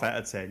 1.5 out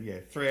of 10, yeah,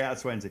 3 out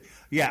of 20.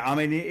 Yeah, I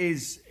mean, it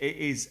is.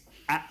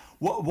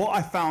 What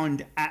I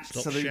found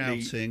absolutely. Stop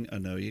shouting! I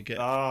know you get.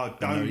 Oh,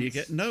 don't. I know you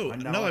get. No,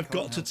 I've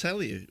got to help.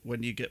 tell you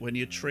when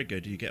you're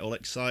triggered, you get all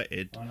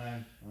excited, I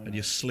know. and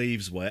your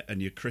sleeve's wet,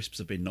 and your crisps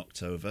have been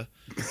knocked over.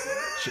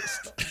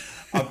 Just.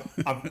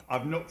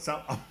 I've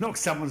knocked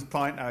someone's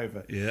pint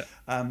over. Yeah.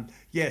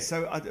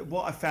 So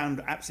what I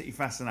found absolutely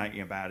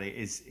fascinating about it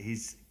is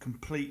his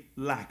complete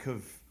lack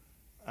of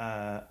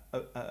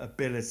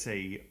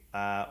ability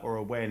or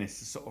awareness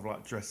to sort of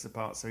like dress the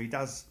part. So he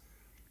does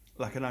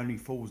like an Only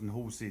Fools and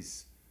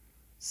Horses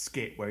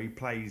skit where he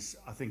plays,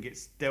 I think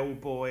it's Del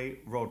Boy,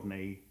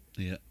 Rodney,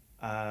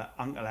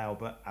 Uncle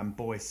Albert, and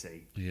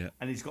Boise. Yeah.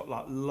 And he's got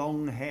like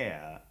long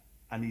hair,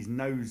 and his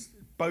nose,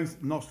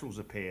 both nostrils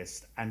are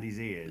pierced, and his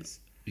ears.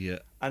 Yeah.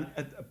 And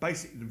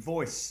basically, the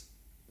voice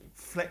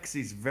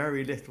flexes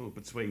very little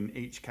between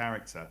each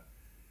character.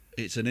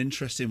 It's an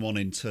interesting one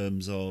in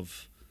terms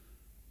of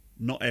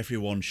not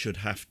everyone who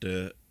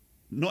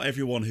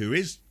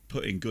is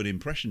putting good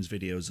impressions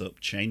videos up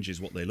changes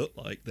what they look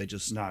like. They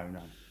just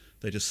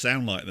they just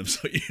sound like them,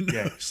 so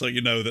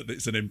you know that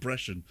it's an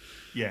impression.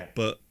 Yeah.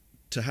 But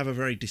to have a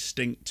very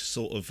distinct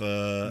sort of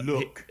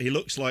look, he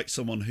looks like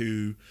someone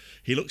he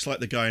looks like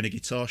the guy in a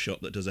guitar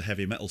shop that does a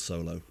heavy metal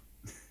solo,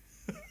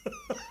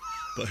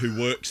 but who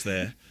works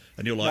there.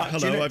 And you're like,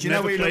 hello, I've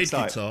never played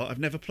guitar. I've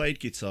never played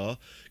guitar.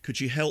 Could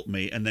you help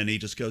me? And then he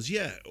just goes,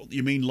 yeah,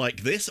 you mean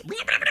like this? And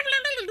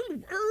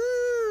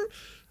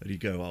you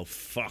go, oh,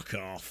 fuck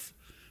off.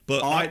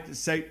 But I'm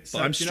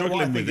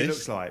struggling with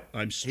this.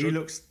 He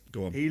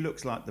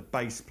looks like the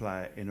bass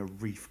player in a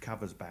Reef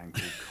covers band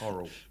called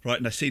Coral.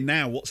 Right,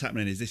 now what's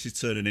happening is this is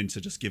turning into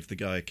just give the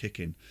guy a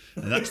kicking.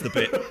 And that's the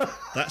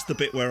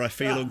bit where I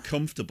feel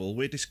uncomfortable.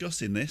 We're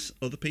discussing this.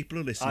 Other people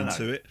are listening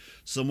to it.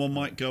 Someone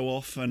might go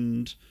off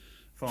and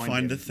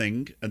find the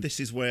thing. And this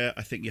is where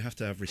I think you have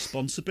to have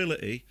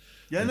responsibility.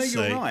 Yeah, no,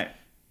 you're right.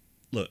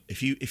 Look,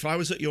 if I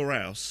was at your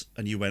house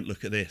and you went,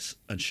 look at this,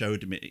 and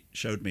showed me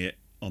it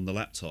on the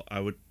laptop, I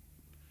would.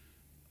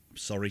 I'm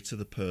sorry to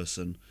the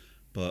person,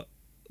 but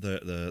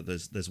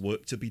there's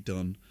work to be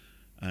done,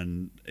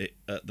 and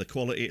the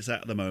quality it's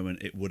at the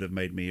moment, it would have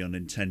made me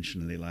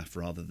unintentionally laugh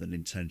rather than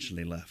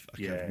intentionally laugh.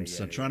 I'm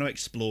trying to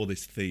explore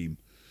this theme,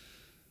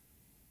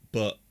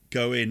 but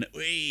going,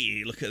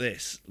 look at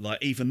this, like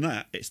even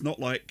that, it's not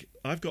like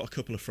I've got a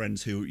couple of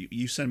friends who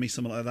you send me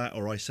something like that,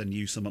 or I send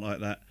you something like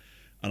that.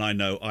 And I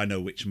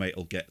know which mate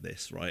will get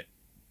this, right?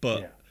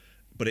 But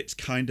it's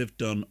kind of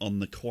done on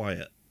the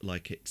quiet,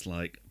 like it's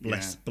like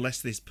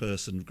bless this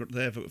person,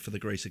 there for the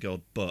grace of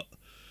God. But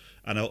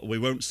we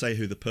won't say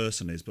who the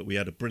person is, but we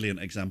had a brilliant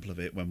example of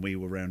it when we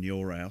were round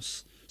your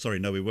house. Sorry,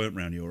 no, we weren't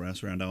round your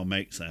house, round our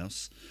mate's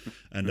house,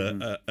 and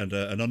an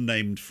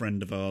unnamed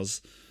friend of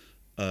ours.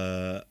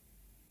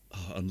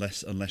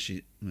 Unless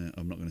she,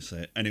 I'm not going to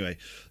say it. Anyway,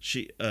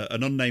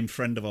 an unnamed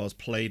friend of ours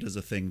played as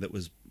a thing that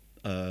was.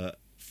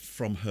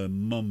 From her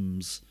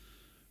mum's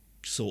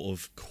sort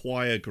of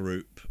choir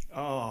group.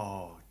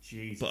 Oh,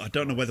 Jesus! But I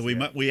don't know whether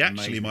we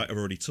actually might have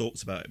already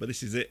talked about it. But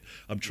this is it.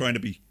 I'm trying to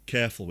be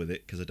careful with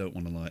it because I don't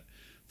want to like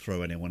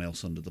throw anyone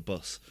else under the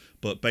bus.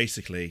 But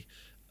basically,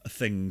 a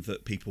thing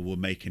that people were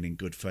making in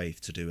good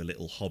faith to do a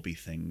little hobby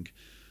thing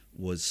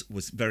was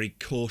very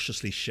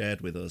cautiously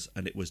shared with us,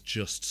 and it was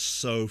just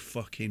so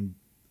fucking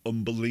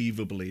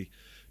unbelievably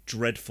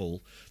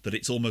dreadful that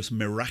it's almost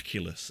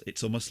miraculous.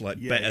 It's almost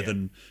like better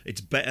than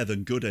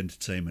good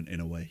entertainment in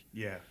a way.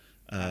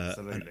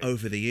 Absolutely. And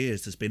over the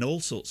years there's been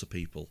all sorts of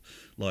people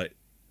like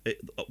I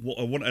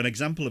want an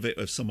example of it,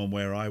 of someone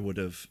where I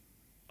would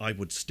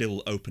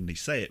still openly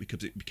say it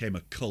because it became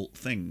a cult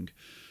thing,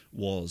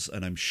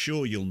 and I'm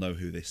sure you'll know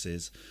who this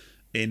is.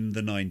 In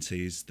the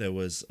 90s there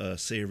was a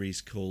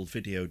series called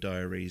Video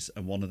Diaries,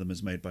 and one of them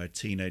is made by a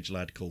teenage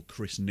lad called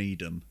Chris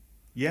Needham.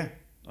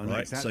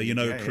 Right, exactly. So you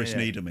know who Chris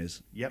Needham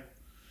is. Yep.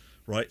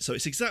 Right, so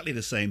it's exactly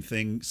the same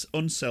thing.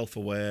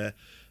 Unself-aware,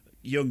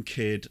 young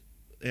kid.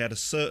 He had a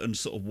certain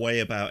sort of way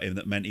about him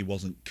that meant he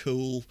wasn't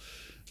cool.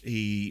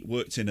 He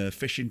worked in a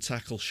fishing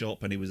tackle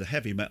shop, and he was a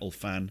heavy metal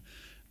fan.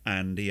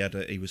 And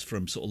he was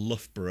from sort of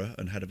Loughborough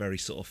and had a very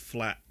sort of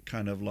flat,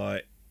 kind of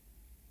like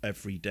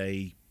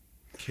everyday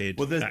kid.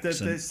 Well, it's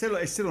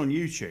still on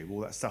YouTube.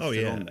 All that stuff's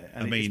still on there,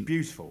 and it's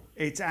beautiful.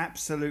 It's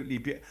absolutely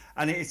beautiful,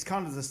 and it's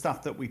kind of the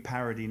stuff that we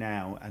parody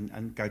now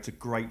and go to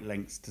great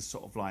lengths to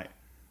sort of like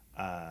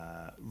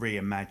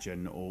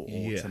reimagine or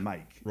to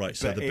make. Right.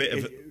 So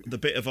the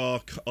bit of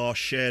our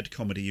shared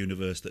comedy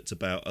universe that's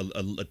about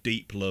a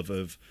deep love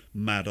of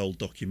mad old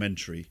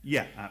documentary.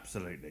 Yeah,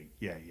 absolutely.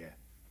 Yeah.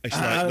 It's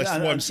like, that's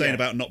what I'm saying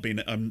about not being.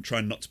 I'm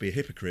trying not to be a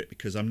hypocrite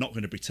because I'm not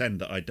going to pretend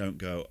that I don't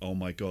go, oh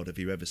my God, have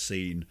you ever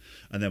seen?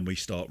 And then we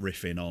start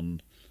riffing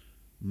on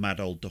mad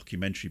old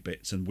documentary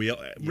bits, and we are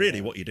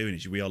really what you're doing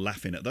is we are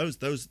laughing at those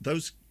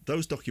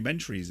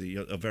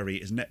documentaries are very.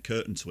 It's neck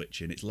curtain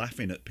twitching. It's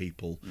laughing at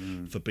people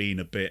for being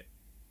a bit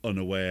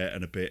unaware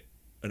and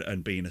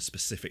being a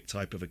specific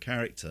type of a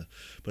character.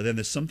 But then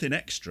there's something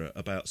extra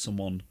about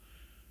someone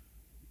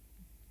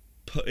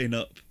putting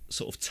up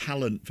sort of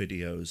talent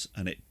videos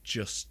and it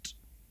just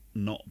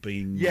not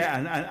being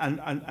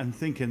and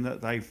thinking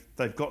that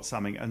they've got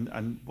something.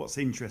 And what's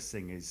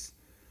interesting is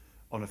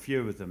on a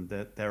few of them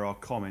that there are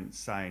comments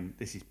saying,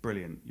 "This is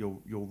brilliant. You're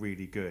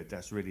really good.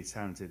 That's really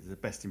talented. The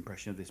best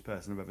impression of this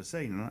person I've ever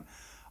seen." And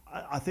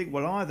I think,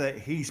 well, either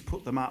he's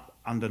put them up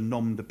under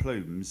nom de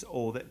plumes,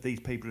 or that these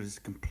people are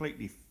just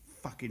completely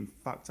fucking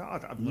fucked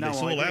up.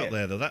 It's all out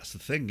there, though. That's the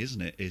thing,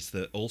 isn't it? Is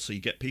that also you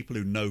get people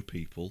who know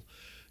people,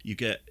 you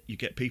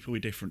get people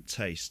with different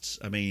tastes.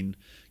 I mean,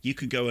 you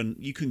can go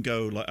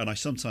like, and I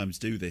sometimes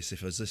do this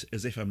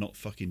as if I'm not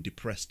fucking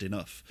depressed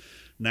enough.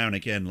 Now and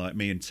again, like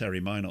me and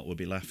Terry Minot will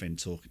be laughing.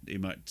 He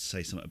might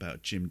say something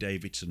about Jim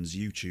Davidson's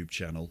YouTube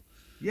channel.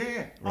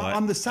 Yeah, right.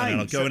 I'm the same. And then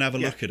I'll go and have a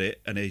look at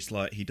it, and he's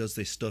like, he does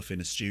this stuff in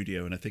a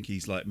studio, and I think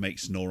he's like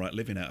makes an all right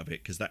living out of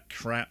it, because that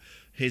crap,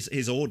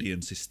 his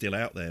audience is still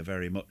out there,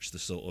 very much the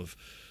sort of,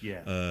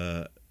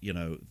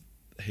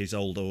 his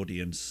old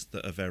audience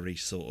that are very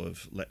sort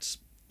of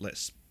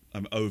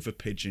I'm over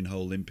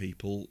pigeonholing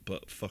people,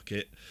 but fuck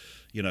it,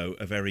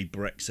 a very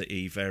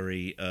Brexit-y,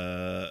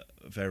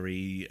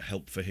 very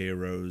help for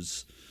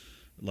heroes,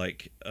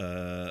 like.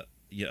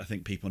 I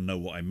think people know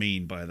what I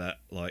mean by that.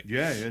 Like,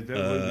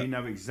 we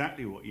know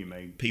exactly what you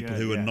mean. People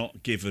who are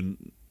not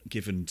given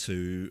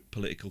to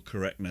political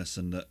correctness,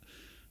 and that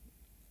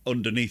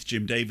underneath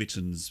Jim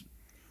Davidson's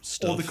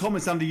stuff. Or the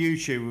comments under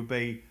YouTube would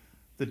be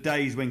the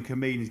days when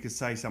comedians could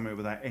say something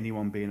without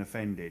anyone being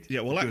offended.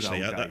 Yeah, well,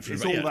 actually,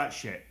 it's all that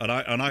shit. And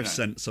I've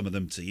sent some of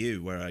them to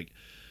you where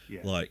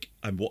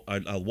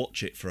I'll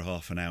watch it for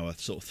half an hour,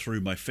 sort of through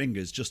my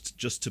fingers,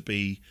 just to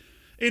be,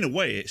 in a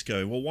way, it's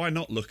going, well, why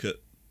not look at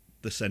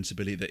the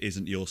sensibility that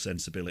isn't your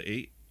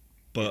sensibility?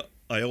 But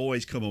I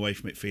always come away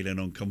from it feeling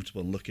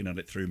uncomfortable and looking at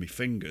it through my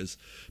fingers.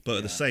 But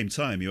at the same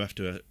time, you have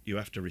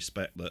to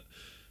respect that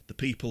the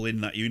people in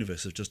that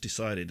universe have just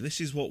decided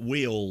this is what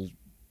we all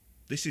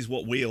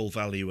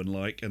value and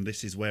like, and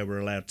this is where we're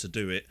allowed to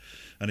do it.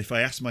 And if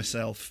I ask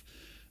myself,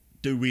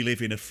 do we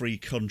live in a free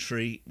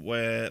country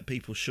where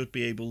people should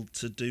be able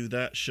to do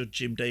that? Should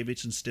Jim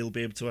Davidson still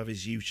be able to have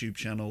his YouTube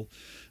channel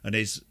and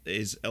his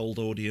old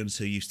audience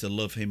who used to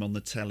love him on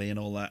the telly and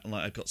all that? And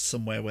like, I've got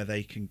somewhere where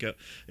they can go.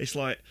 It's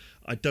like,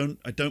 I don't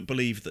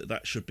believe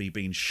that should be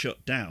being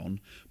shut down,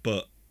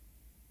 but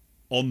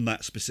on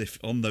those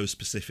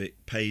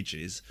specific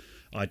pages,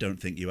 I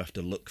don't think you have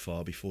to look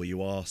far before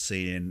you are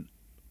seeing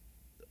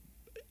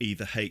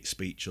either hate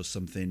speech or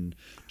something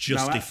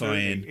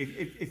justifying.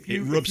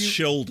 It rubs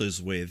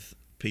shoulders with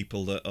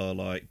people that are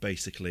like,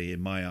 basically,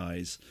 in my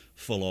eyes,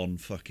 full on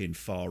fucking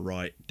far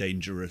right,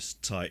 dangerous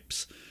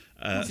types.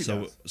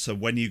 So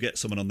when you get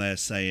someone on there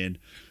saying,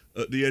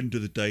 at the end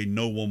of the day,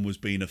 no one was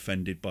being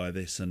offended by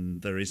this,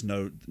 and there is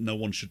no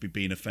one should be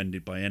being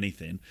offended by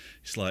anything.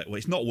 It's like, well,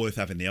 it's not worth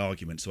having the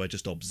argument, so I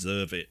just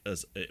observe it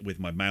with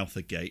my mouth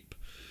agape.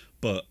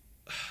 But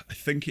I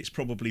think it's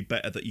probably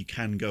better that you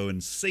can go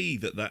and see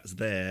that that's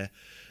there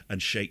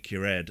and shake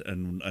your head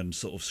and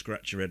sort of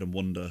scratch your head and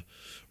wonder,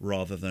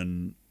 rather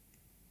than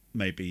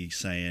maybe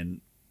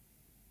saying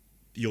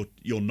you're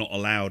not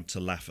allowed to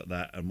laugh at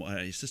that. And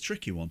it's a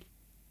tricky one.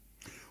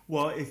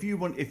 Well, if you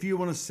want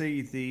to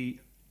see the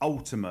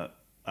ultimate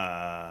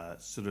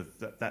sort of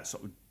that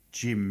sort of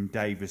Jim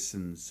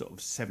Davison sort of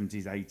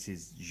 70s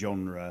 80s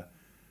genre,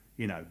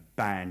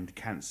 banned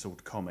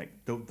cancelled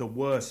comic, the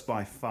worst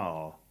by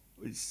far.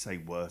 Say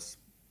worse,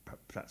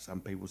 perhaps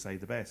some people say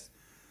the best.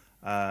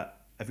 Have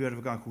you heard of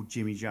a guy called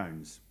Jimmy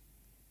Jones?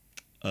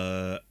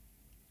 I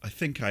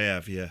think I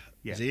have, yeah.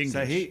 Is he English?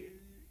 So he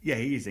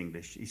is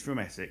English. He's from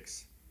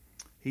Essex.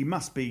 He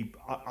must be,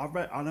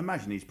 I'd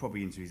imagine he's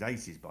probably into his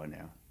 80s by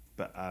now.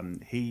 But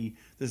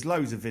there's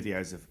loads of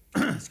videos of,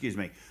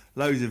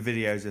 loads of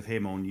videos of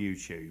him on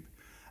YouTube.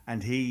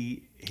 And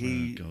he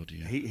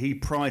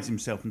prides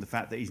himself in the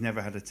fact that he's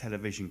never had a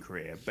television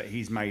career, but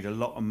he's made a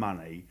lot of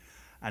money.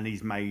 And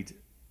he's made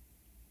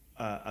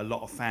a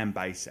lot of fan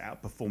base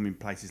out performing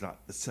places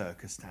like the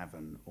Circus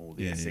Tavern or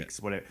the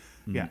Essex, whatever.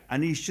 Mm. Yeah,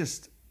 and he's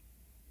just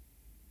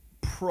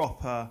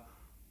proper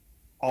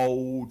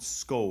old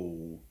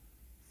school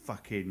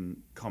fucking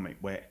comic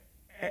where,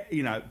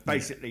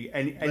 basically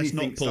anything. Let's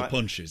not pull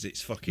punches.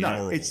 It's fucking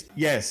horrible. He's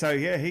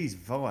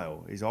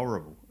vile. He's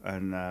horrible,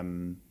 and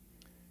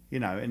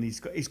and he's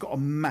got a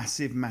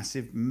massive,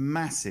 massive,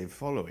 massive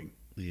following.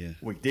 Yeah,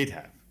 we did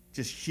have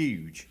just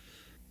huge.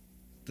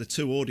 The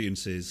two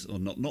audiences, or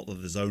not that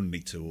there's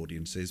only two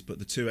audiences, but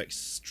the two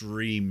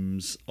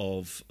extremes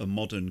of a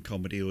modern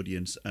comedy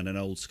audience and an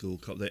old school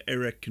they're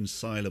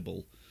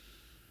irreconcilable,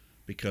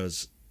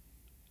 because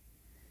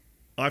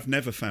I've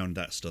never found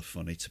that stuff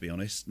funny, to be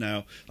honest.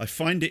 Now, I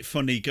find it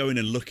funny going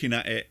and looking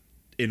at it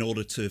in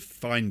order to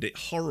find it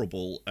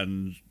horrible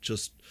and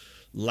just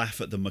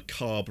laugh at the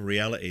macabre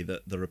reality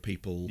that there are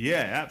people.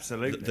 Yeah,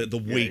 absolutely. The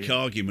weak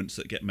arguments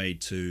that get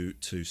made to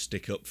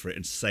stick up for it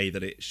and say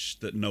that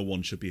that no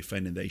one should be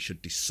offended. They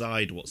should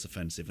decide what's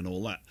offensive and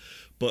all that.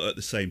 But at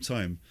the same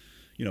time,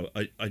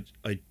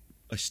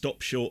 I I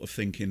stopped short of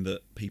thinking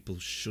that people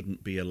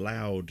shouldn't be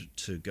allowed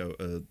to go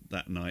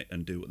that night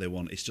and do what they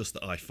want. It's just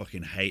that I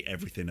fucking hate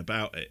everything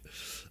about it.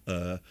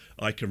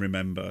 I can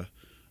remember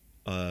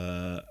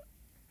in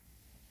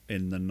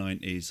the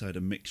 90s, I had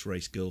a mixed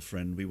race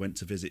girlfriend. We went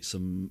to visit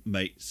some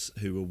mates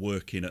who were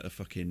working at a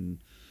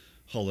fucking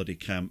holiday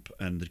camp,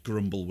 and the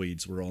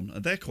grumbleweeds were on,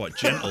 and they're quite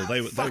gentle.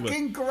 They were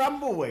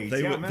grumbleweeds.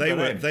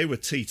 They were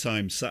tea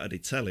time Saturday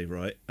telly,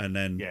 right? And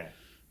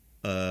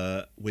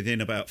then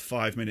within about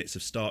 5 minutes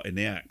of starting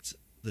the act,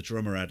 the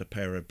drummer had a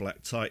pair of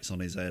black tights on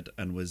his head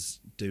and was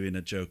doing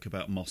a joke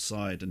about Moss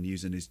Side and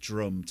using his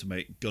drum to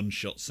make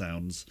gunshot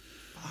sounds.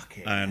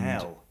 Fucking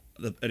hell.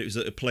 And it was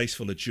at a place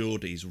full of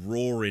Geordies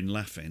roaring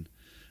laughing,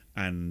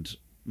 and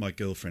my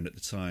girlfriend at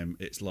the time,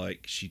 it's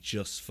like she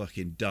just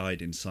fucking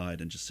died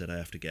inside and just said, I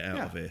have to get out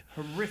of here.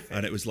 Horrific.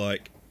 And it was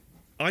like,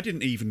 I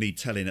didn't even need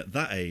telling at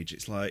that age.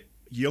 It's like,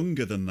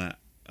 younger than that,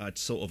 I'd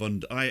sort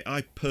of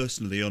I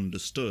personally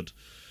understood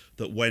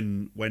that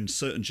when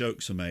certain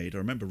jokes were made, I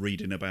remember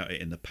reading about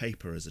it in the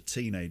paper as a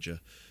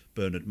teenager.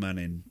 Bernard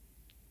Manning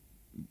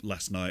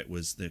last night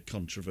was the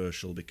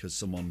controversial because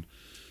someone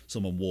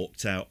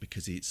walked out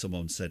because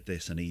someone said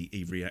this, and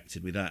he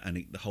reacted with that,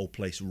 and the whole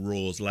place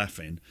roars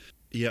laughing.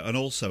 Yeah, and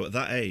also at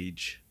that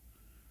age,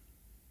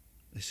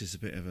 this is a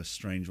bit of a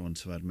strange one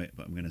to admit,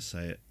 but I'm going to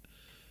say it.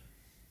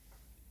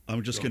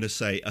 I'm just going to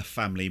say a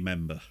family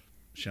member,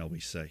 shall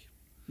we say.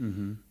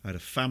 Mm-hmm. I had a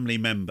family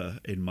member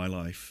in my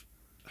life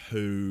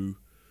who,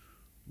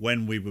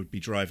 when we would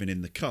be driving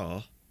in the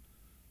car,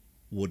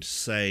 would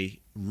say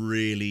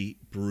really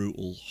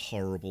brutal,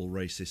 horrible,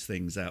 racist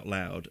things out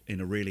loud in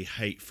a really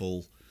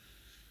hateful,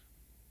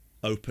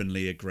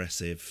 openly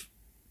aggressive,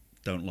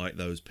 don't like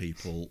those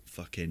people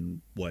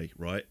fucking way,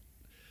 right?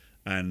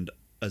 And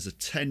as a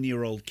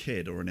 10-year-old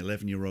kid or an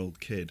 11-year-old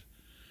kid,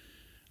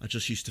 I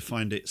just used to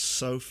find it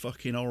so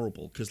fucking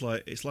horrible, because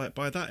it's like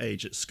by that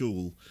age at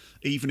school,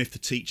 even if the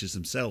teachers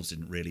themselves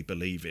didn't really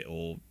believe it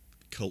or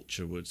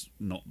culture was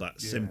not that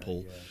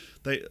simple,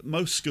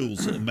 most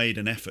schools sort of made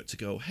an effort to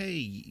go, hey,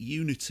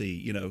 unity,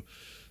 you know,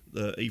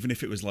 even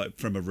if it was like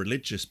from a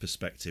religious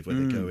perspective, where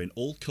they go in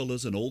all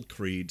colours and all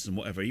creeds and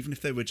whatever, even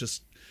if they were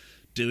just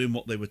doing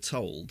what they were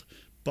told.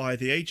 By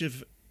the age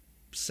of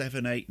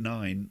 7, 8,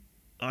 9,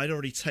 I'd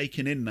already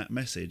taken in that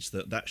message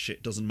that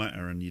shit doesn't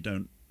matter, and you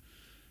don't,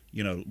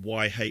 you know,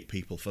 why hate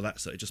people for that?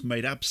 So it just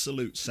made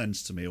absolute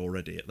sense to me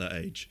already at that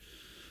age.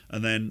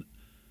 And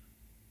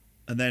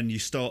then you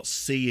start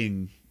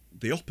seeing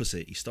the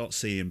opposite. You start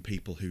seeing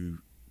people who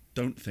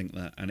don't think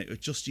that, and it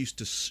just used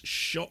to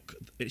shock,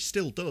 it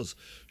still does,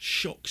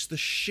 shocks the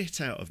shit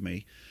out of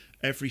me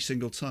every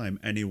single time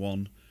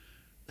anyone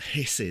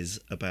hisses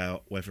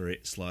about whether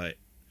it's like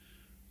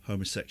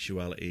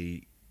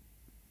homosexuality,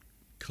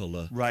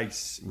 colour,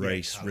 race,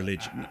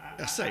 religion.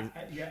 I say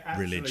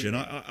religion.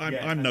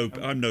 I'm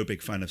no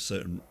big fan of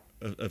certain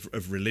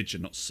of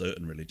religion, not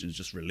certain religions,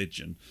 just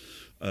religion.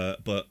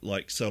 But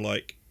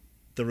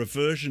there are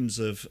versions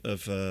of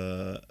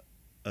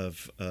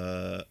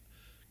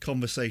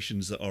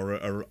conversations that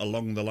are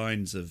along the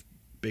lines of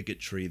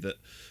bigotry that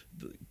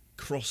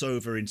cross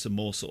over into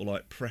more sort of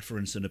like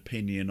preference and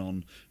opinion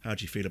on how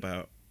do you feel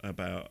about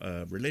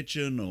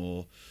religion,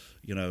 or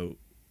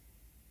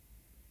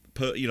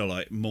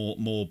like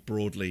more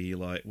broadly,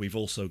 like we've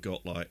also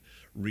got like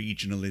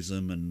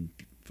regionalism and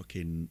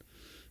fucking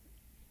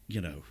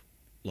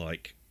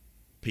like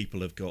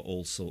people have got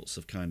all sorts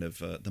of kind of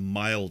the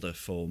milder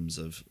forms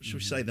of, should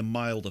we say, the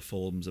milder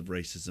forms of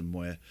racism,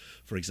 where,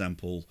 for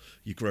example,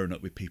 you've grown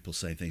up with people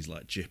saying things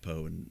like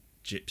Jippo and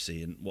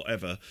Gypsy and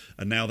whatever,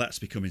 and now that's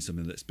becoming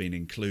something that's been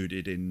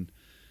included in.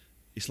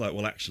 It's like,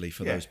 well, actually,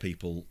 for those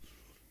people,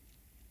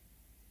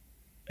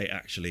 it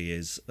actually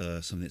is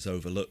something that's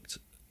overlooked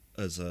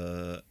as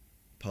a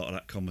part of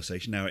that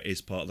conversation. Now it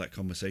is part of that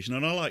conversation,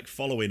 and I like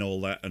following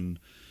all that and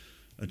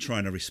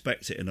trying to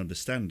respect it and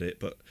understand it.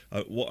 But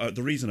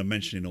the reason I'm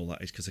mentioning all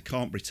that is because I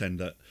can't pretend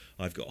that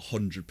I've got a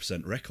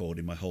 100% record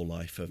in my whole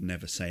life of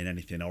never saying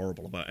anything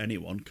horrible about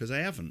anyone, because I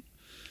haven't.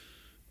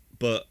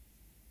 But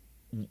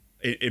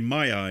in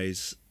my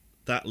eyes,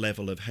 that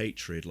level of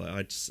hatred,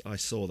 like I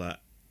saw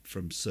that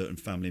from certain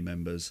family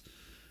members,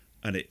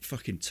 and it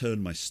fucking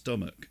turned my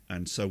stomach.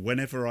 And so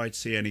whenever I'd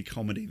see any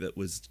comedy that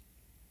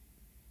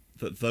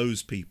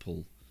those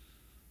people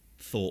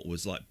thought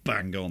was like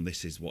bang on,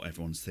 this is what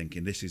everyone's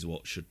thinking, this is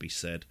what should be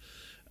said,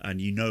 and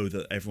you know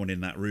that everyone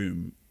in that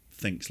room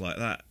thinks like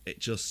that, it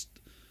just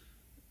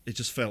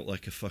felt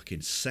like a fucking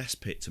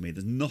cesspit to me.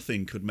 There's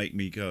nothing could make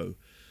me go,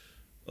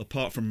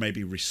 apart from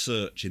maybe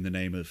research in the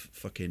name of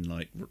fucking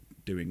like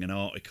doing an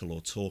article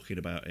or talking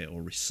about it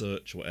or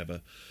research or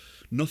whatever,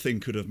 nothing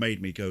could have made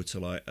me go to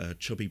like a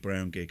Chubby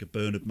Brown gig, a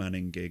Bernard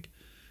Manning gig,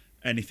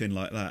 anything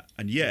like that.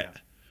 And yet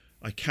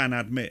I can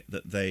admit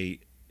that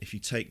if you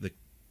take the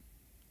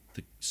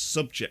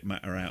subject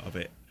matter out of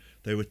it,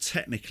 they were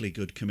technically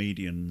good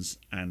comedians.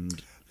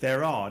 And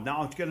there are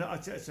now. I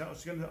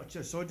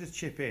just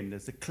chip in.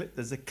 There's a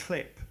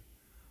clip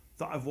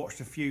that I've watched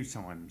a few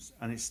times,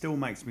 and it still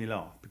makes me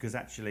laugh, because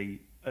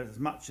actually, as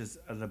much as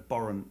an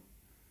abhorrent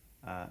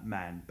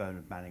man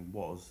Bernard Manning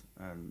was,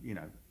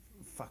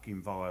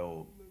 fucking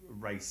vile,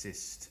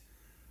 racist,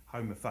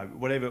 homophobic,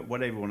 whatever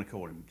you want to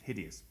call him,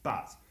 hideous.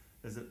 But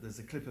there's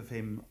a clip of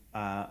him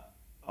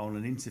on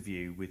an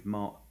interview with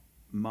Mark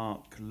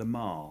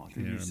Lamar.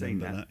 Have you seen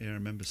that? Yeah, I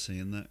remember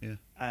seeing that. Yeah.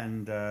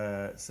 And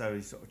so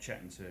he's sort of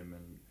chatting to him,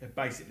 and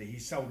basically he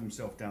sold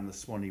himself down the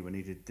Swanee when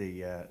he did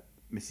the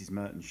Mrs.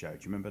 Merton show. Do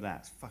you remember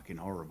that? It's fucking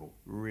horrible.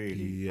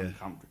 Really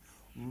uncomfortable,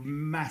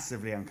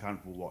 massively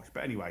uncomfortable watch.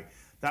 But anyway,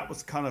 that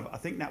was kind of I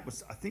think that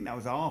was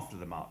after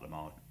the Mark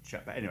Lamar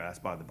chat. But anyway, that's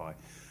by the by.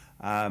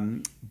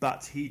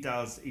 But he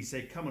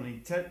said, "Come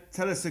on,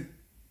 tell us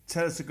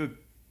a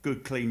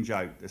good clean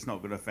joke that's not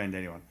going to offend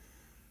anyone."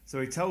 So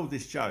he told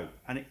this joke,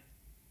 and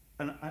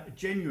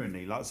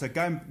genuinely, like, so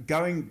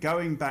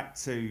going back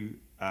to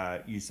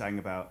you saying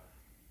about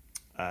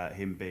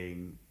him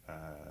being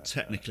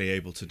technically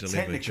able to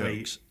deliver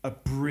jokes, a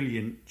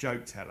brilliant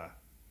joke teller.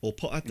 Or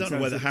I don't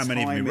know how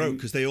many of them he wrote,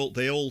 because they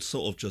all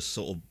sort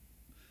of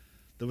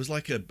there was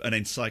like an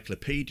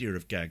encyclopedia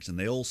of gags, and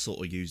they all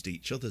sort of used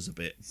each other's a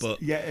bit.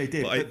 But yeah, it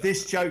did. But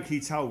this joke he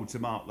told to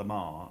Mark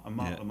Lamar, and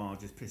Mark Lamar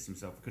just pissed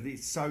himself because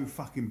it's so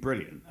fucking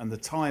brilliant, and the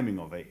timing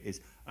of it is.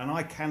 And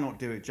I cannot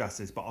do it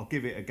justice, but I'll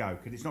give it a go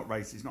because it's not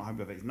racist, it's not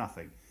homophobic, it's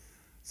nothing.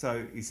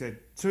 So he said,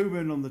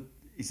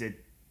 he said,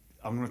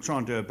 I'm going to try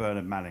and do a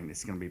Bernard Manning. This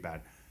is going to be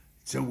bad.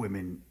 2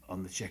 women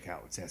on the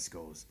checkout with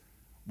Tesco's.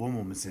 One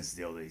woman says to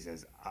the other, he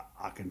says,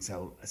 I can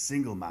tell a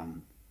single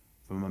man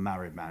from a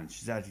married man.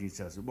 She's actually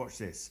tells her, watch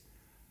this.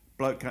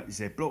 Bloke comes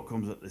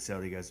up the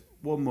cell, he goes,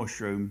 1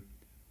 mushroom,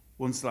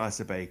 1 slice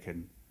of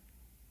bacon,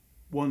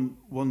 one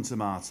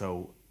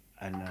tomato,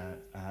 and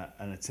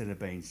a tin of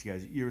beans. She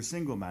goes, you're a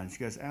single man. She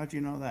goes, how do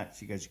you know that?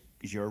 She goes,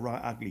 because you're a right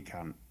ugly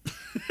cunt.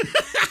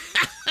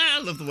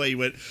 I love the way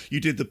you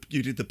did the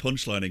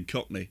punchline in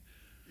Cockney.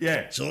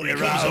 Yeah. So he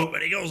comes up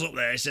and he goes up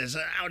there. He says,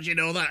 "How do you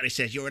know that?" And he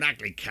says, "You're an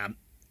ugly cunt."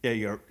 Yeah,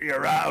 you're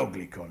an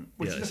ugly cunt.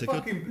 Which is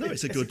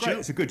it's a good joke.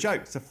 It's a good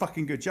joke. It's a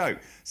fucking good joke.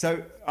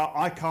 So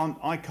I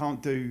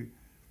can't do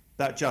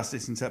that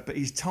justice but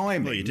his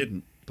timing. Well, you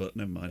didn't, but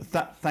never mind.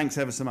 Thanks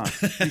ever so much.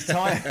 His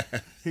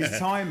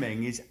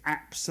timing is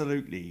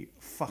absolutely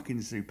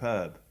fucking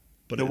superb.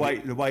 But the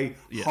way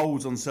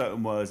holds on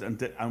certain words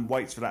and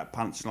waits for that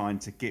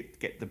punchline to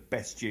get the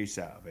best juice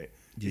out of it.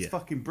 It's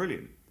fucking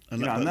brilliant.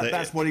 And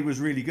that's what he was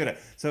really good at.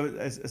 So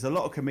there's a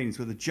lot of comedians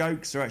where the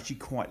jokes are actually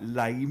quite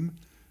lame,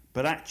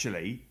 but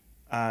actually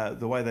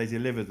the way they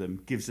deliver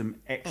them gives them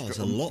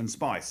extra oomph and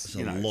spice.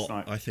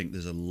 I think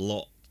there's a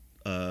lot.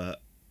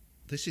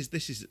 This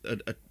is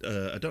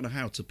I don't know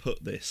how to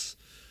put this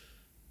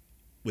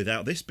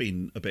without this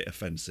being a bit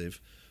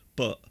offensive,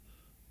 but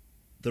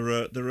there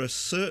are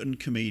certain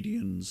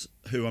comedians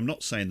who, I'm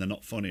not saying they're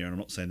not funny, and I'm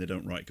not saying they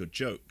don't write good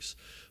jokes,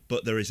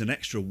 but there is an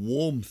extra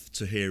warmth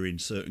to hearing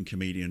certain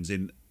comedians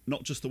in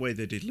not just the way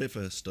they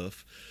deliver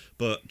stuff,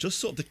 but just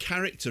sort of the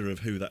character of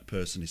who that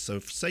person is. So,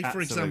 say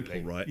for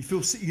example, right? You feel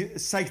a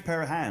safe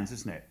pair of hands,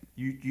 isn't it?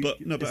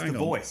 It's the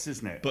voice,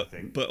 isn't it? But I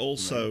think. But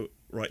also,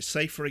 right?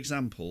 Say for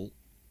example,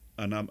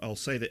 and I'll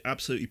say that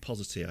absolutely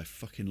positive. I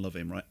fucking love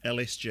him, right?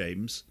 Ellis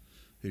James,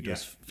 who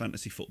does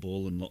fantasy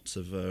football and lots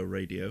of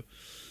radio.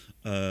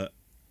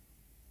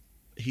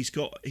 He's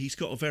got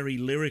a very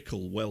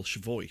lyrical Welsh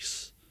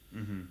voice.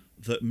 Mm-hmm.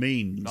 That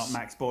means not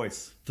Max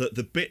Boyce. That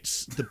the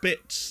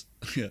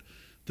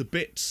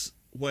bits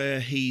where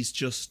he's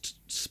just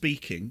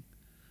speaking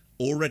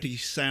already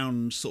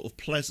sound sort of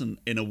pleasant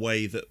in a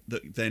way that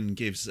then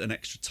gives an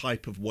extra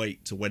type of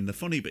weight to when the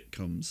funny bit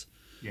comes.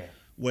 Yeah.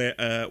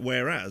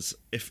 Whereas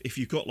if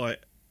you've got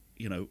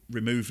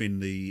removing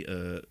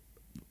the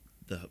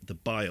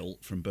bile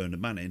from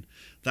Bernard Manning,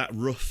 that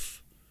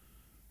rough,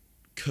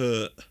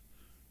 curt,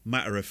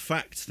 matter of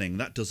fact thing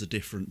that does a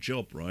different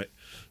job, right?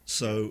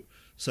 So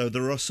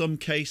there are some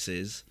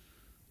cases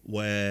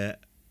where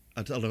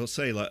I'll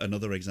say, like,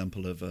 another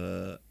example of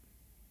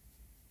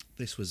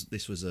this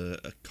was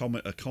a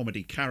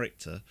comedy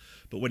character,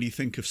 but when you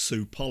think of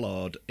Sue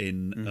Pollard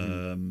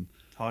in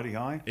Heidi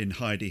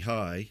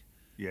High,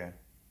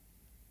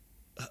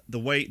 the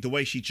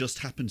way she just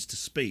happens to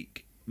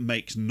speak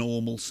makes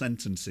normal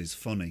sentences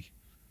funny,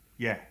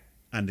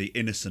 and the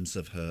innocence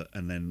of her,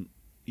 and then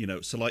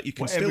so like you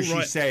can whatever still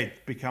write. She said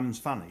becomes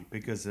funny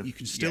because of you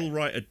can still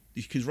write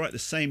the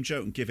same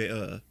joke and give it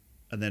her,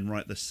 and then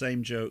write the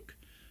same joke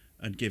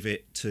and give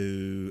it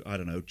to, I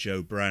don't know,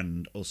 Joe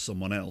Brand or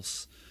someone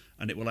else,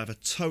 and it will have a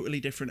totally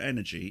different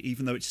energy,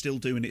 even though it's still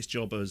doing its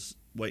job as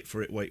wait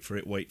for it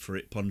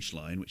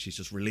punchline, which is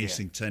just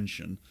releasing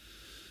tension.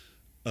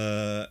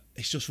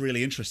 It's just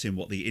really interesting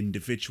what the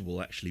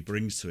individual actually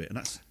brings to it, and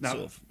that's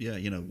why.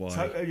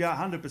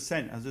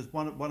 100%. And there's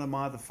one of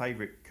my other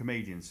favourite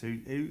comedians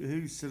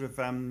who sort of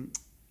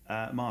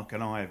Mark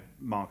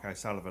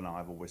O'Sullivan and I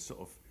have always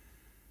sort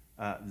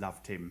of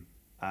loved him,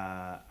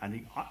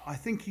 and I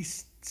think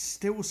he's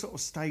still sort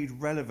of stayed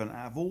relevant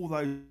out of all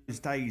those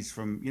days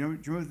from do you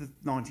remember the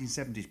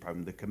 1970s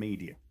program, The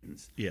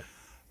Comedians? Yeah.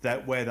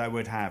 Where they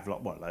would have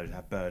they'd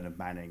have Bernard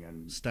Manning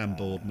and Stan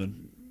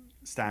Boardman.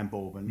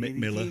 Mick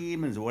Miller.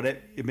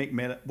 Mick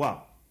Miller.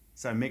 Well,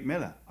 So Mick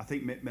Miller, I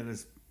think Mick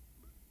Miller's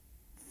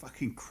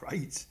fucking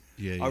great.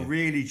 Yeah. I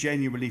really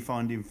genuinely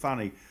find him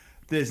funny.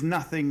 There's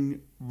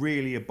nothing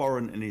really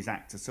abhorrent in his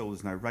act at all.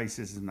 There's no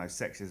racism, no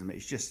sexism.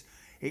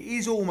 It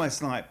is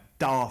almost like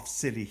daft,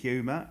 silly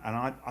humour,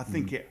 and I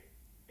think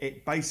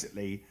it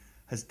basically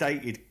has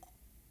dated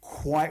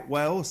quite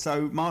well.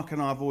 So Mark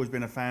and I have always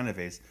been a fan of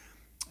his,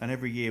 and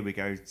every year we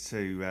go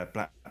to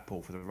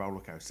Blackpool for the roller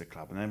coaster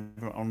club, and then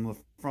on the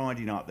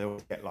Friday night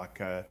they'll get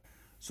like a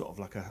sort of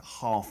like a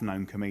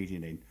half-known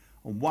comedian in.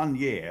 And one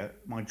year,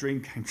 my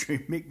dream came true.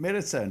 Mick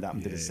Miller turned up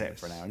and did a set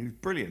for an hour, and he was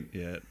brilliant.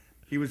 Yeah,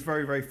 he was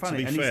very, very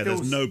funny. To be fair,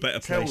 there's no better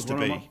place to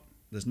be. My...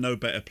 There's no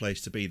better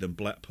place to be than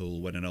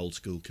Blackpool when an old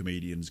school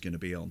comedian's going to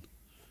be on.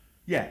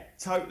 Yeah,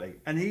 totally.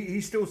 And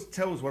he still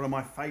tells one of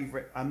my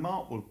favourite, and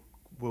Mark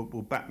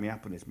will back me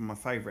up on this. My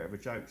favourite ever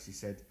jokes. He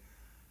said,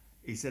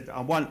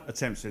 I won't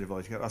attempt to do the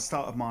voice. I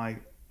started my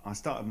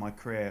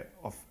career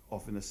off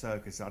in the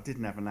circus. I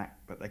didn't have an act,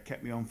 but they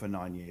kept me on for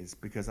 9 years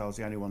because I was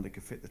the only one that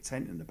could fit the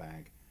tent in the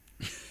bag,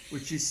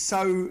 which is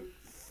so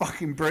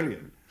fucking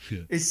brilliant.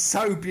 Yeah. It's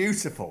so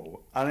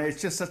beautiful, and it's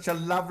just such a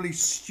lovely,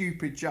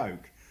 stupid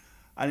joke.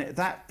 And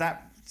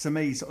that to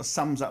me sort of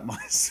sums up my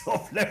sort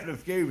of level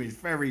of humour. It's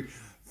very,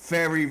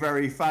 very,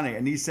 very funny.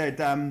 And he said,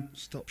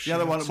 "Stop." The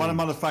other one of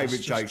my other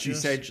favourite jokes. He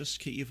said, "Just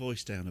keep your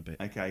voice down a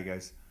bit." Okay, he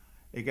goes.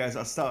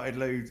 I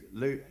started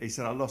he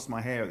said I lost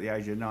my hair at the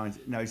age of 9.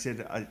 No, he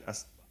said I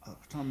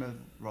can't remember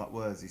the right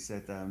words. He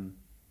said,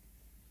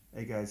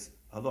 he goes,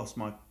 I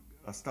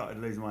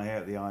started losing my hair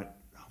at the age.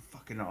 Oh,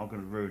 fucking hell, I'm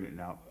going to ruin it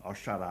now. I'll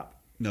shut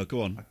up. No,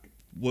 go on.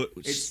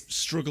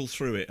 Struggle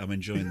through it. I'm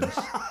enjoying this.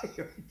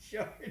 You're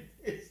enjoying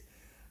this.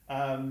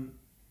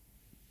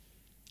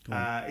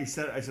 He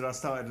said I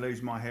started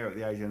losing my hair at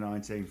the age of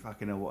 19.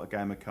 Fucking hell, what a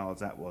game of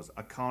cards that was.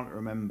 I can't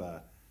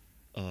remember.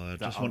 I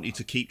just want you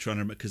to keep trying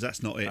to remember, because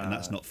that's not it, and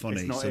that's not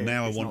funny.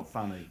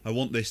 I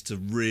want this to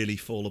really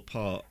fall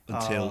apart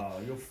until.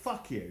 Oh,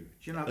 fuck you!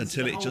 Do you know,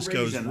 until it just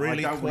goes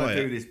really quiet. I don't want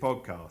to do this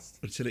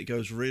podcast until it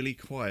goes really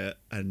quiet,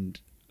 and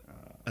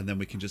then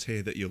we can just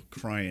hear that you're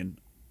crying,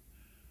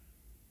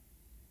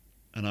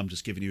 and I'm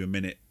just giving you a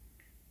minute.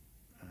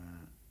 Are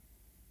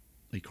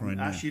you crying I'm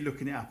now? Actually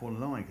looking it up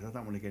online because I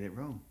don't want to get it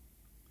wrong.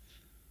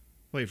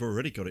 Well, you've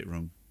already got it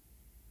wrong.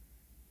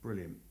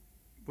 Brilliant.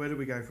 Where do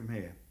we go from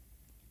here?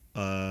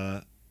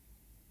 Have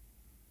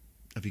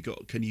you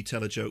got? Can you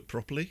tell a joke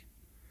properly?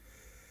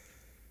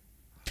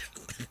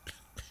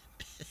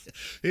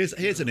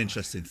 Here's an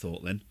interesting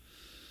thought then.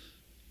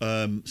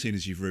 Seeing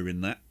as you've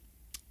ruined that,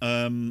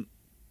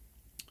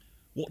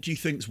 what do you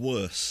think's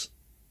worse?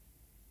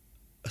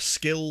 A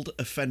skilled,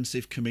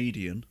 offensive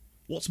comedian.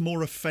 What's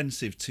more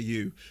offensive to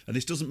you? And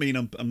this doesn't mean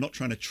I'm not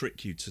trying to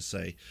trick you to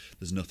say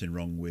there's nothing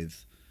wrong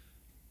with,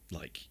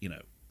 like, you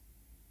know.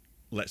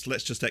 Let's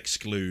just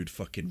exclude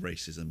fucking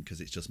racism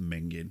because it's just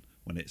menging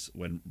when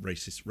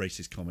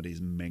racist comedy is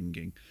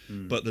menging.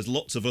 But there's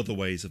lots of other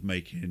ways of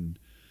making.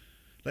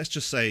 Let's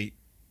just say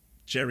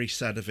Jerry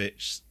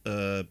Sadovich,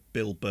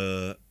 Bill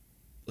Burr,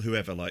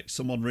 whoever, like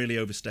someone really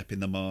overstepping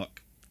the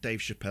mark. Dave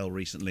Chappelle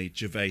recently.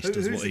 Gervais does what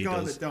he does. Who's the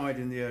guy that died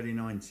in the early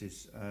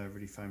 90s?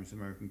 Really famous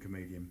American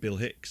comedian. Bill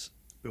Hicks.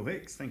 Bill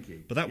Hicks, thank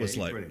you. But that was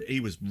like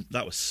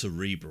that was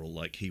cerebral.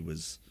 Like he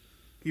was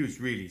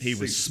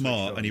really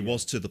smart, and he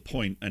was to the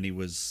point, and he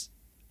was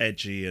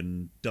edgy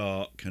and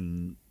dark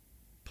and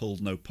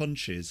pulled no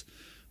punches,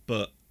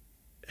 but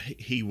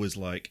he was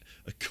like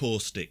a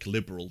caustic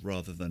liberal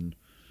rather than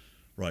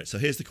right. So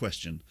here's the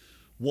question: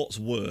 what's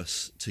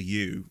worse to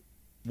you?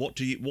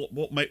 What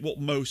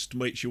most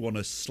makes you want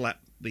to slap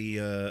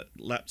the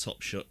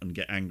laptop shut and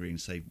get angry and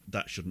say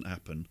that shouldn't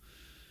happen?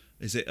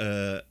 Is it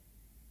a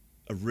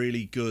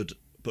really good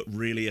but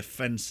really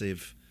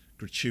offensive,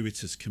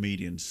 gratuitous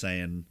comedian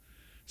saying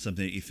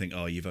something that you think,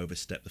 oh, you've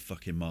overstepped the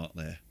fucking mark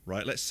there,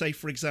 right? Let's say,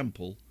 for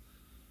example,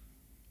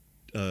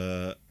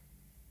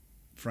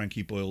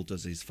 Frankie Boyle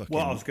does his fucking...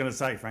 Well, I was going to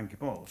say Frankie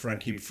Boyle.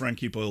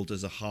 Frankie Boyle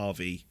does a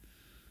Harvey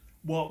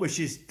which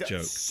is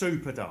joke.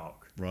 Super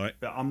dark. Right.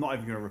 But I'm not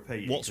even going to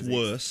repeat it. What's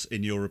worse,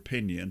 in your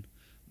opinion,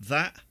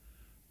 that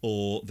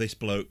or this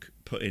bloke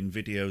putting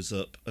videos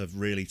up of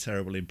really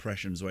terrible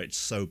impressions where it's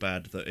so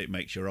bad that it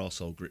makes your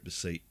arsehole grip the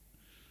seat?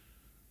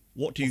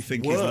 What do you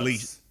think worse? Is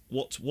least...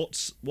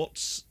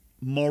 What's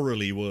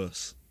morally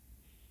worse?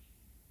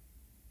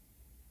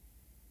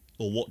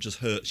 Or what just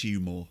hurts you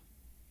more?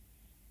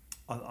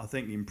 I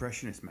think the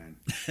impressionist man.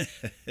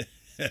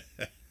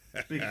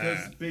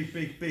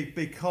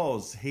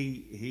 because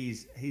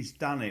he's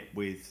done it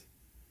with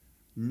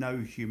no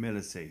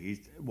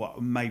humility.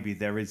 Maybe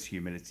there is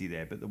humility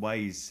there, but the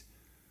way he's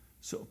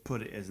sort of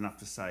put it is enough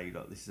to say,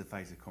 look, this is a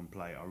fait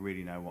accompli. I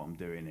really know what I'm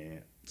doing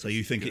here. So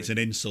you think it's an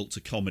insult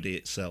to comedy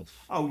itself?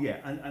 Oh yeah,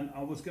 and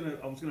I was gonna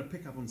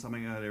pick up on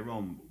something earlier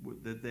on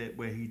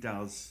where he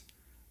does,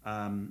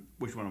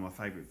 which one of my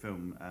favourite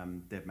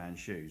film, Dead Man's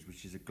Shoes,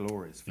 which is a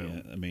glorious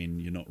film. Yeah, I mean,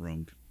 you're not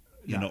wrong.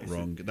 You're not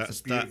wrong.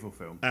 That's a beautiful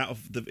film.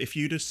 If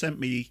you'd have sent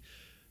me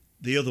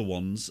the other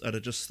ones, I'd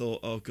have just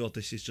thought, oh god,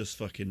 this is just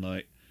fucking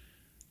like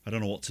I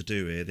don't know what to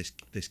do here.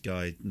 This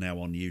guy now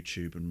on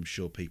YouTube, and I'm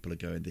sure people are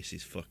going, this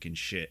is fucking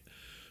shit.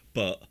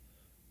 But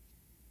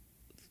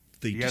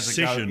the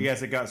decision... He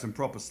has a go at some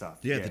proper stuff.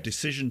 Yeah, the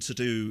decision to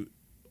do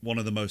one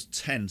of the most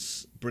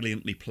tense,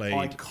 brilliantly played...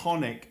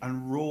 iconic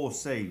and raw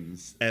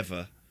scenes.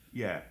 Ever.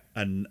 Yeah.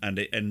 And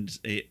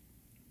it...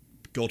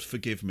 God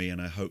forgive me, and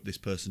I hope this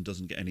person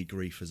doesn't get any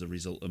grief as a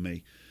result of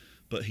me,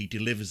 but he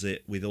delivers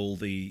it with all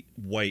the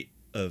weight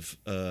of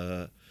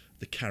the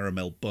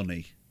caramel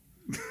bunny.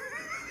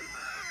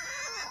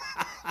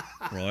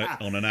 Right,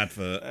 on an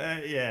advert.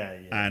 Yeah.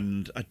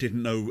 And I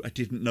didn't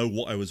know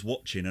what I was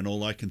watching, and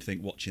all I can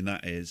think watching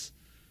that is,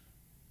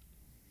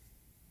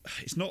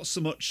 it's not so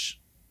much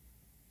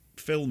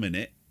filming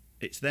it,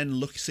 it's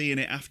then seeing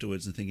it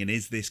afterwards and thinking,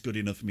 is this good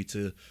enough for me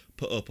to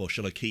put up, or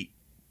shall I keep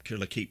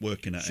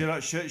working at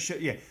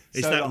it? Yeah.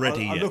 Is that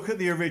ready I yet? look at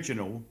the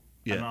original,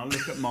 and I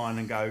look at mine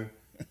and go,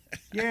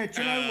 yeah,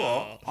 do you know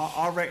what?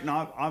 I reckon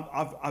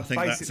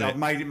I've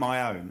made it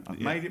my own. I've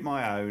made it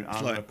my own.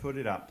 I'm going to put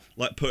it up.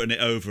 Like putting it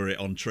over it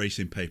on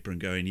tracing paper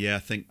and going, yeah, I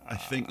think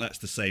that's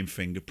the same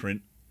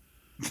fingerprint.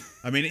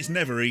 I mean, it's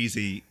never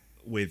easy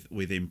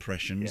with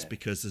impressions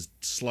because there's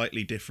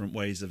slightly different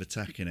ways of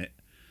attacking it.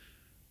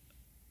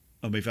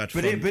 And we've had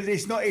fun. But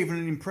it's not even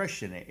an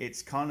impression.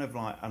 It's kind of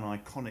like an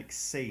iconic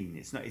scene.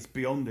 It's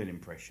beyond an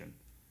impression.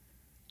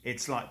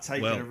 It's like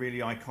taking a really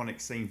iconic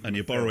scene from and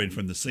you're borrowing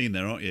from the scene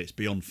there, aren't you? It's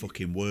beyond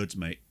fucking words,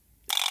 mate.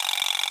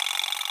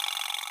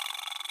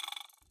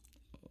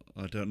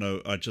 I don't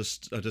know. I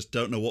just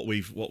don't know what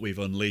we've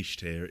unleashed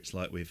here. It's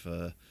like we've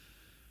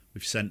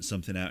sent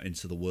something out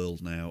into the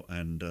world now,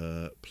 and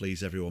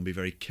please everyone be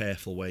very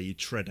careful where you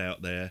tread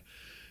out there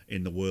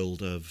in the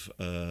world of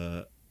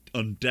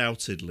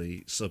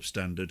undoubtedly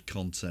substandard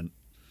content.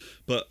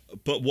 But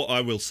what I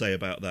will say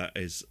about that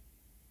is,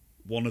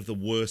 one of the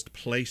worst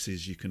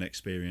places you can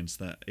experience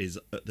that is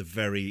at the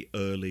very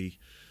early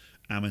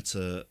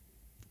amateur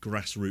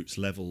grassroots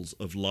levels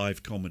of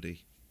live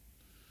comedy.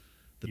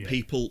 The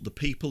people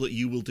that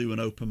you will do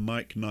an open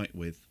mic night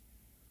with,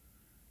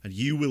 and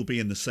you will be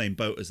in the same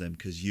boat as them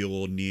because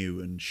you're new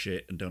and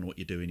shit and don't know what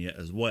you're doing yet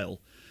as well,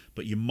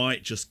 but you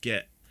might just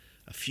get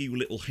a few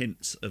little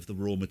hints of the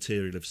raw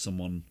material of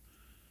someone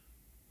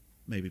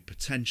maybe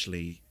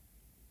potentially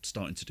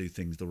starting to do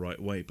things the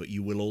right way, but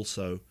you will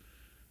also,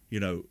 you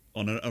know,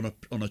 on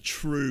a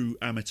true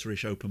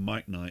amateurish open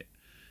mic night,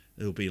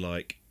 there'll be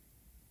like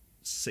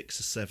 6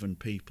 or 7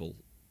 people,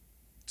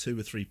 2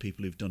 or 3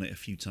 people who've done it a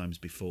few times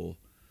before,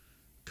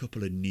 a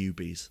couple of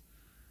newbies,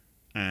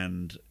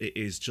 and it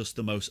is just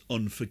the most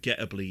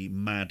unforgettably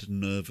mad,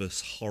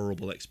 nervous,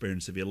 horrible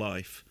experience of your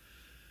life.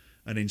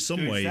 And in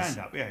some ways,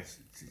 stand-up, yes.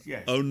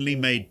 only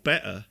made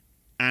better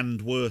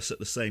and worse at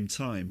the same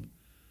time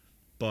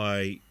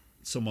by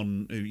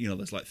someone who, you know,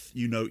 there's like,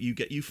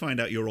 you find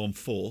out you're on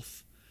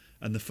 4th,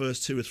 and the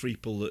first 2 or 3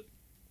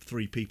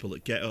 people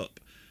that get up,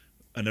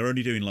 and they're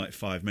only doing like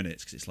 5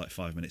 minutes because it's like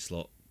 5-minute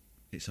slot.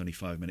 It's only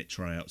 5-minute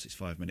tryouts. It's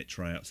 5-minute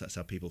tryouts. That's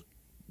how people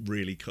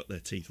really cut their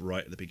teeth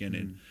right at the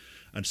beginning.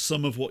 And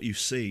some of what you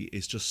see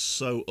is just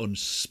so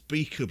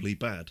unspeakably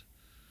bad.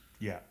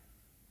 Yeah.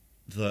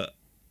 That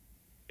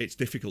it's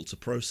difficult to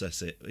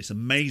process it. It's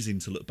amazing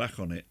to look back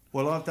on it.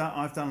 Well, I've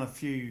done a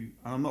few,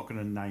 and I'm not going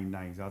to name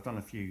names. I've done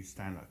a few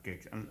stand-up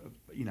gigs, and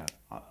you know,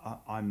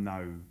 I'm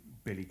no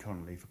Billy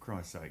Connolly, for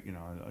Christ's sake. You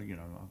know,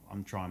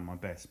 I'm trying my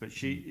best, but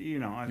she, you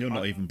know, you're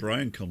not even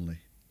Brian Connolly.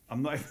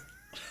 I'm not.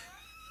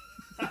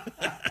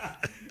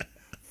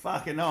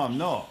 Fucking no, I'm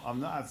not. I'm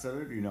not.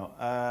 Absolutely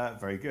not.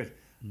 Very good.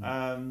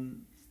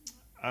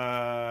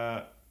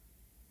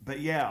 But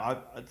yeah,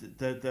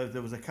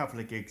 there was a couple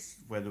of gigs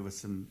where there was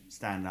some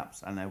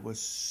stand-ups, and they were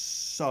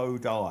so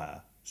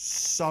dire,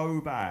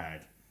 so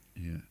bad.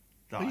 Yeah.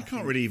 Well, you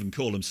can't really even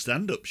call them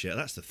stand-ups yet.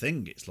 That's the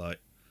thing. It's like,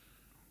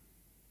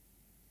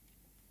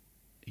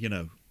 you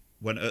know,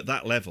 when at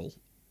that level,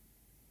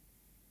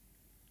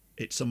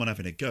 it's someone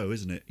having a go,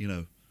 isn't it? You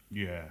know.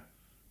 Yeah.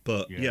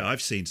 But yeah,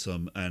 I've seen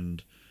some,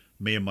 and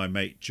me and my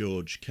mate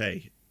George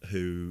K,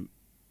 who,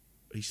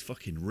 he's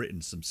fucking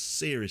written some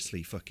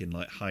seriously fucking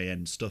like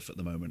high-end stuff at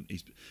the moment.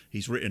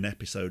 He's written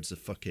episodes of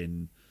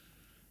fucking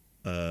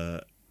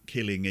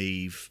Killing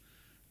Eve,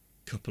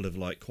 couple of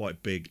like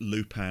quite big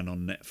Lupin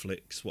on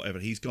Netflix, whatever.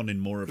 He's gone in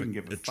more of a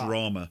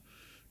drama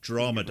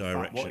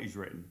direction. What he's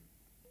written.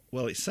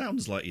 Well, it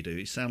sounds like you do.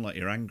 It sounds like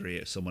you're angry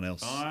at someone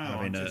else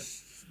having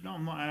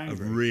I'm not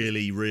angry. A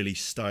really, really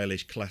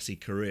stylish, classy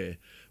career.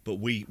 But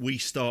we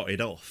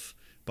started off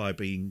by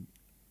being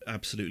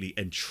absolutely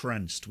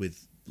entranced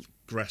with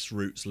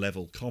grassroots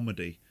level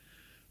comedy,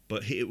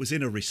 but it was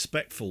in a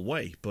respectful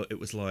way, but it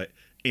was like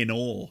in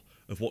awe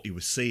of what you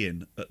were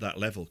seeing at that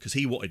level, because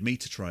he wanted me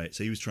to try it,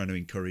 so he was trying to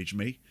encourage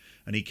me,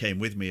 and he came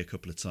with me a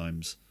couple of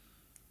times,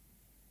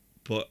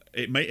 but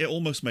it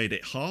almost made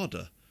it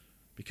harder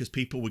because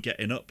people were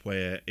getting up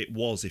where it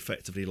was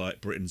effectively like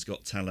Britain's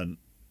Got Talent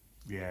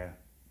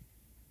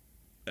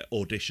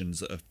auditions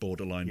that are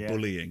borderline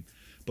bullying,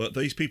 but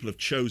these people have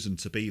chosen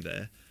to be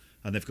there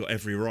and they've got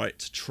every right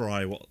to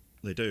try what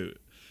they do.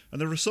 And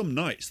there are some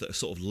nights that are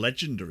sort of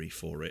legendary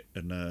for it,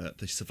 and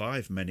they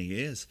survive many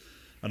years.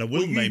 And I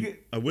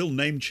will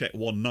name check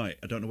one night.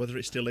 I don't know whether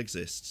it still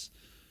exists,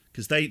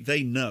 because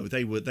they know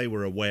they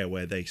were aware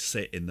where they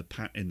sit in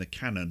the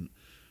canon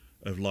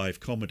of live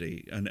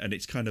comedy, and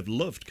it's kind of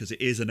loved because it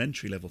is an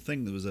entry level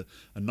thing. There was a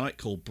night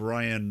called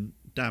Brian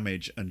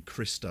Damage and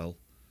Crystal.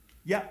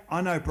 Yeah,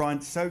 I know Brian.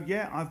 So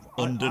yeah,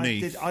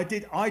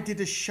 I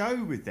did a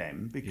show with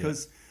them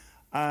because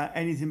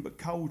Anything But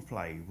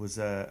Coldplay was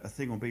a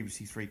thing on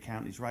BBC Three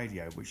Counties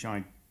Radio, which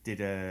I did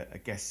a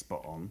guest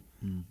spot on.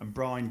 And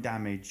Brian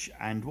Damage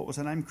and what was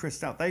her name,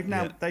 Crystal.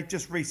 They've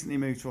just recently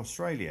moved to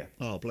Australia.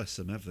 Oh, bless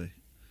them, have they?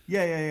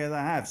 Yeah, they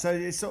have. So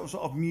it's sort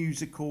of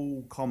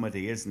musical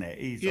comedy, isn't it?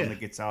 He's on the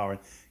guitar and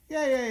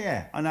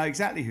yeah. I know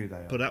exactly who they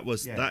are. But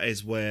that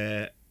is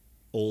where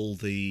all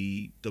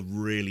the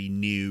really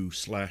new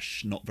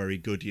 / not very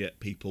good yet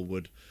people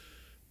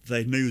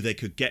they knew they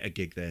could get a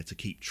gig there to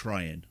keep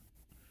trying.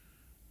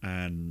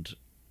 And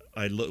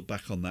I look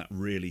back on that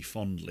really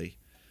fondly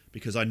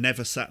because I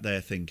never sat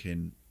there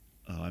thinking,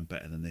 oh, I'm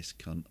better than this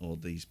cunt or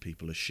these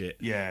people are shit.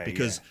 Yeah.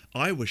 Because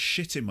I was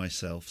shitting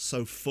myself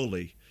so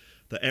fully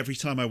that every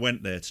time I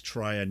went there to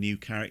try a new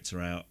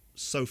character out,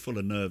 so full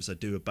of nerves I'd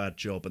do a bad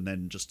job and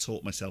then just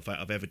talk myself out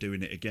of ever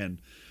doing it again.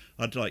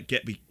 I'd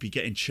be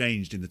getting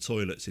changed in the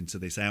toilets into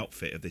this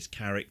outfit of this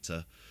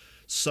character,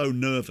 so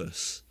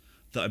nervous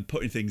that I'm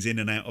putting things in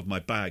and out of my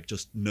bag,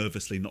 just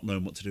nervously not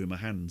knowing what to do with my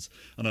hands.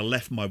 And I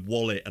left my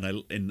wallet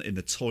in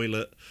the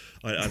toilet.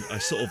 I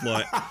sort of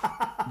like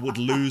would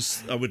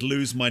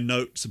lose my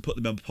notes and put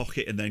them in my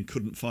pocket and then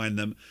couldn't find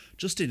them,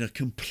 just in a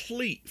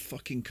complete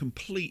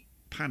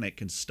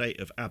panic and state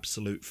of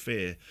absolute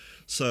fear.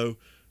 So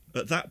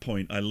at that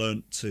point I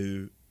learnt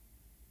to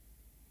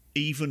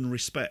even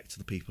respect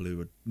the people who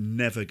were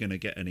never going to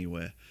get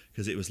anywhere,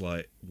 because it was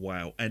like,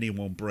 wow,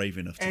 anyone brave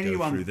enough to go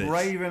through this. Anyone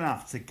brave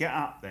enough to get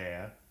up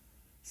there,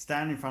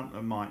 stand in front of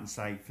the mic and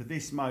say, for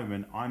this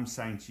moment, I'm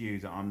saying to you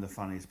that I'm the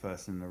funniest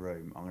person in the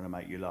room. I'm going to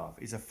make you laugh.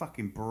 It's a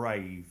fucking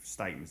brave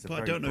statement.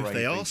 But I don't know if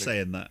they are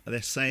saying that.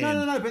 They're saying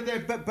no.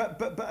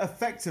 But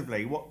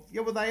effectively,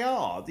 they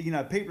are. You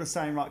know, people are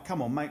saying, right,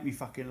 come on, make me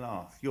fucking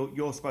laugh.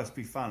 You're supposed to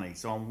be funny,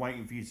 so I'm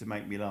waiting for you to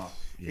make me laugh.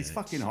 Yeah, it's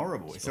fucking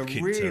horrible. It's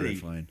fucking a really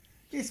terrifying.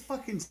 It's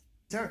fucking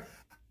terrible.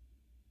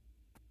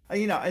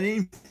 You know,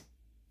 and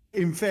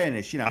in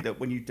fairness, you know, that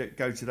when you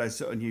go to those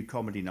sort of new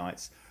comedy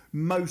nights,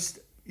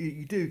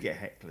 you do get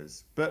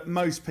hecklers, but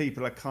most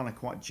people are kind of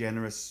quite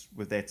generous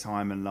with their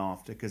time and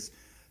laughter because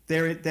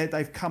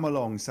they've come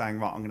along saying,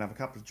 right, I'm going to have a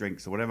couple of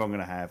drinks or whatever I'm going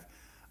to have,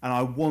 and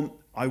I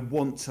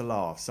want to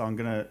laugh, so I'm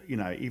going to, you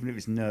know, even if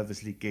it's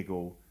nervously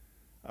giggle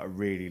at a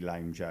really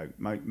lame joke.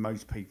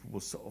 Most people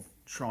will sort of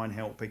try and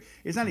help people.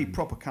 It's only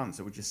proper cunts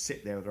that would just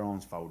sit there with their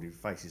arms folded,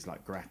 faces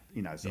like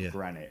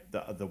granite,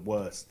 that are the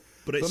worst.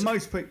 But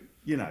most people,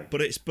 you know.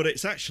 But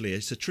it's actually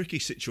a tricky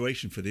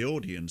situation for the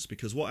audience,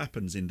 because what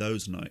happens in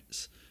those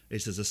nights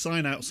is there's a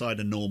sign outside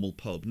a normal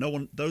pub.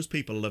 Those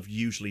people have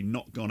usually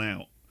not gone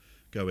out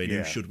going,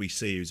 who should we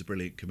see who's a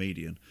brilliant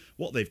comedian?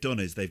 What they've done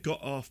is they've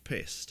got half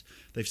pissed.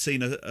 They've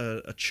seen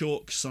a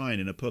chalk sign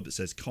in a pub that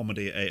says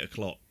comedy at 8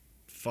 o'clock,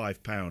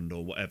 £5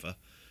 or whatever,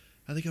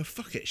 and they go,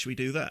 fuck it, should we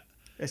do that?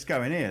 Let's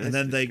go in here. And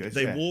then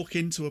they walk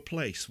into a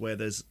place where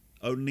there's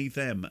only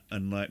them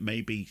and like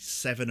maybe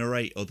 7 or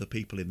 8 other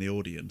people in the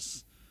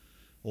audience,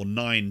 or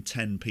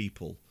 9-10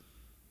 people,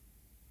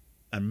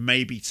 and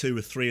maybe 2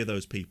 or 3 of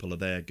those people are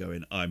there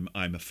going, I'm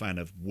a fan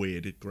of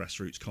weird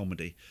grassroots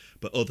comedy,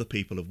 but other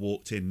people have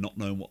walked in not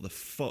knowing what the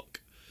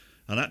fuck,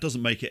 and that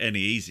doesn't make it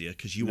any easier,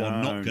 because you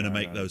are not going to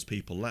make those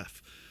people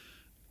laugh.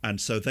 And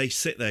so they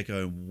sit there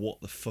going, what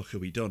the fuck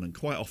have we done? And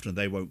quite often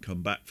they won't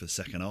come back for the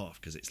second half,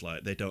 because it's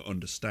like they don't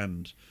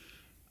understand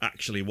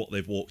actually what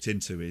they've walked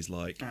into is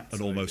like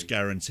an almost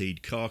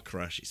guaranteed car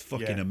crash. It's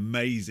fucking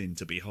amazing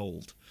to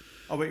behold.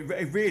 Oh,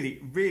 it really,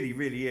 really,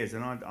 really is.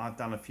 And I've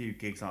done a few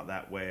gigs like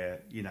that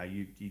where, you know,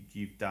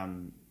 you've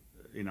done,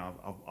 you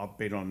know, I've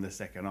been on the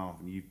second half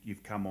and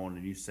you've come on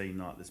and you've seen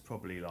like there's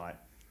probably like,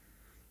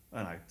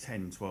 I don't know,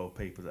 10, 12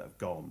 people that have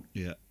gone.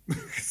 Yeah.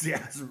 Because it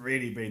hasn't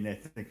really been their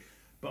thing.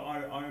 But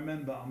I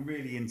remember I'm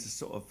really into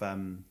sort of,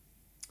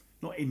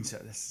 not into,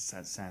 that's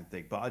a sad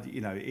thing, but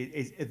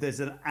there's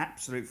an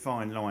absolute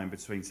fine line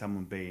between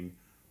someone being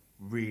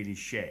really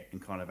shit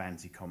and kind of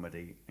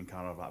anti-comedy and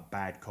kind of like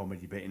bad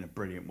comedy but in a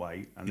brilliant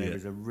way, and there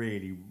is a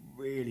really,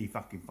 really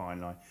fucking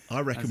fine line.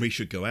 I reckon we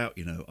should go out,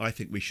 you know. I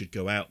think we should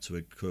go out to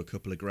a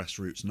couple of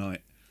grassroots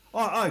night.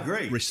 I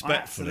agree.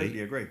 Respectfully. I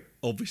absolutely agree.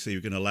 Obviously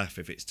you're going to laugh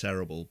if it's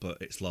terrible, but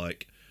it's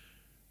like,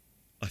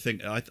 I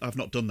think I've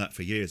not done that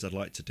for years. I'd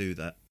like to do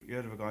that. You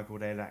heard of a guy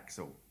called Ed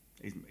Axel?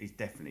 He's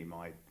definitely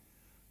my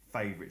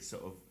favourite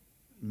sort of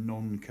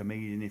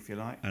non-comedian, if you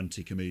like.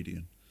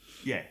 Anti-comedian.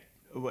 Yeah,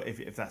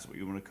 if that's what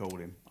you want to call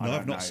him. No,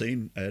 I've not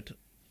seen Ed.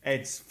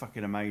 Ed's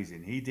fucking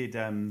amazing. He did.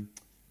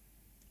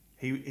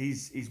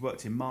 He's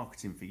worked in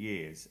marketing for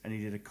years, and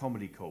he did a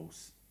comedy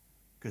course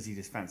because he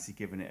just fancied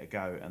giving it a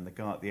go. And the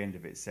guy at the end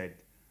of it said,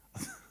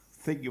 "I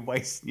think you're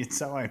wasting your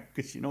time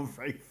because you're not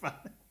very funny."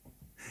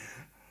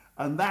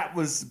 And that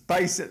was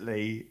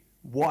basically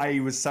why he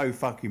was so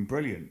fucking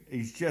brilliant.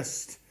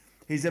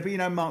 He's a, you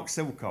know, Mark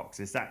Silcox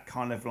is that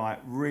kind of like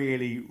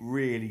really,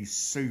 really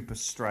super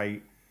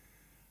straight.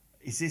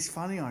 Is this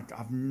funny?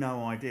 I've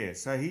no idea.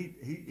 So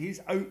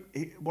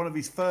one of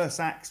his first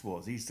acts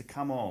was he used to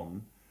come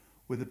on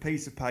with a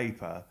piece of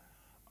paper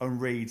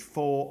and read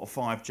 4 or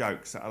 5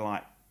 jokes that are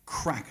like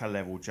cracker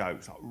level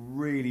jokes, like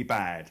really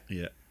bad.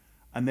 Yeah.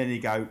 And then he'd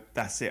go,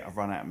 that's it, I've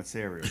run out of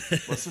material.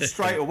 Well, so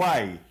straight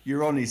away,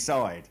 you're on his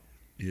side.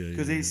 Yeah.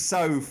 Because it's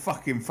so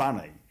fucking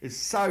funny. It's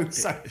so.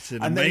 It's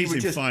an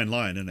amazing fine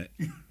line, isn't it?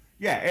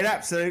 Yeah, it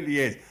absolutely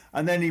is.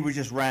 And then he would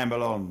just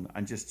ramble on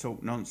and just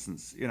talk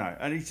nonsense, you know.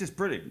 And he's just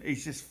brilliant.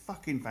 He's just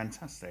fucking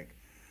fantastic.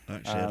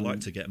 Actually, I'd like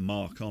to get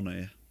Mark on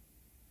here.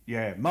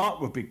 Yeah, Mark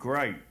would be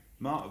great.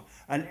 Mark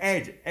and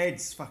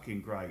Ed's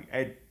fucking great.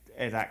 Ed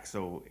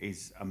Axel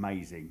is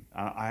amazing.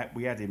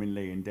 We had him in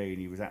Lee and D, and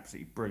he was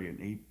absolutely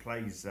brilliant. He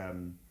plays.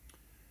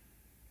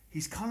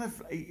 He's kind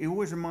of. He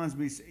always reminds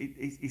me.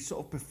 He's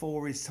sort of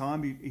before his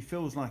time. He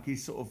feels like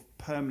he's sort of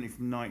permanently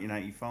from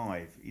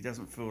 1985. He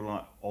doesn't feel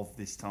like of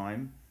this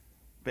time,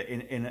 but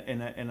in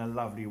a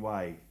lovely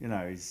way. You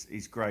know,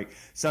 he's great.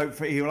 So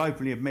he'll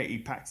openly admit he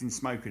packed in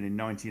smoking in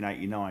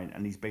 1989,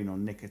 and he's been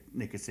on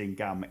nicotine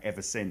gum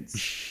ever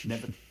since.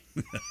 Never.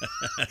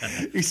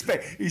 he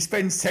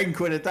spends 10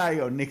 quid a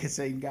day on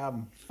nicotine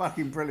gum.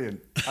 Fucking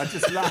brilliant. I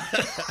just love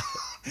it.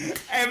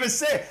 Ever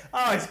since.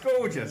 Oh, it's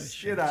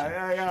gorgeous. You know,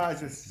 yeah,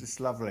 it's just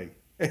lovely.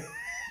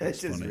 It's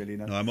just funny. Really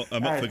nice. No,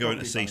 I'm up for going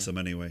to see some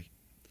anyway.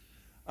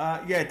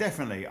 Yeah,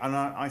 definitely. And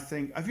I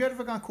think, have you heard of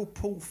a guy called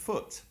Paul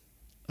Foote?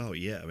 Oh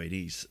yeah, I mean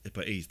he's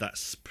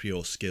that's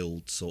pure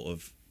skilled sort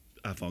of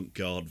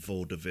avant-garde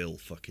vaudeville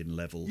fucking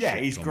level. Yeah,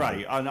 he's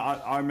great. And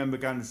I remember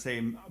going to see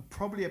him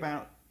probably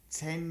about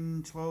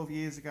 10, 12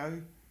 years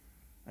ago,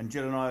 and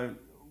Jill and I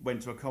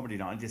went to a comedy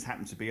night and just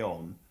happened to be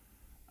on.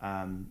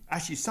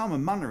 Actually,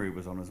 Simon Munnery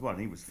was on as well,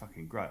 and he was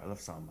fucking great. I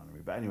love Simon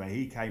Munnery. But anyway,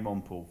 he came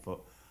on, Paul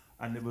Foote,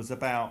 and it was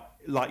about,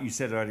 like you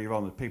said earlier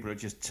on, the people that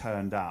just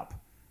turned up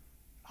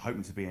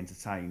hoping to be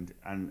entertained.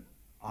 And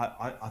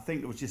I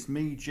think it was just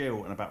me,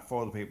 Jill, and about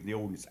 4 other people in the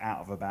audience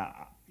out of about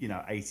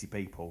 80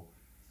 people,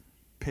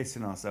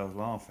 pissing ourselves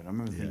laughing. I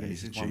remember thinking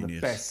this is one of the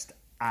best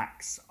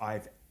acts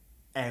I've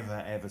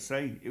ever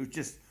seen. It was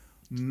just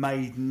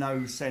made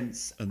no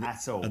sense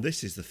at all. And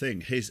this is the thing,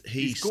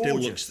 he still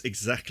looks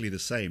exactly the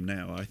same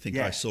now. I think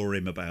I saw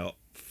him about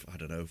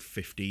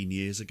 15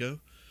 years ago.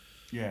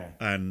 Yeah.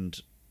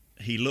 And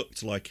he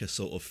looked like a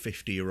sort of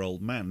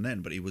 50-year-old man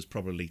then, but he was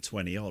probably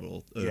 20 odd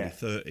or early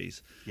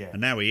 30s. Yeah.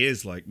 And now he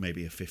is like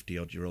maybe a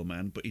 50-odd-year-old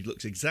man, but he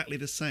looks exactly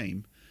the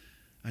same,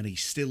 and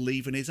he's still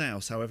leaving his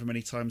house however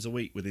many times a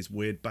week with his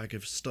weird bag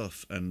of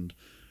stuff and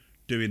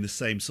doing the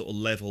same sort of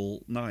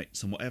level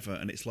nights and whatever.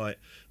 And it's like,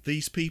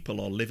 these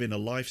people are living a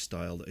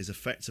lifestyle that is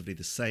effectively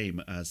the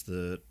same as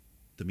the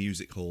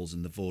music halls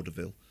and the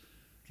vaudeville.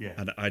 Yeah.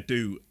 And I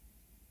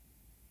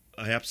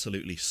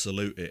absolutely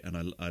salute it,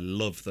 and I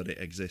love that it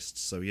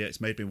exists. So yeah,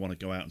 it's made me want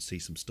to go out and see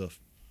some stuff.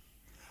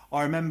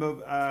 I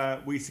remember I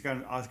was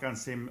going to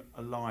see him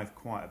live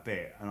quite a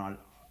bit, and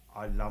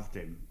I loved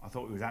him. I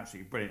thought he was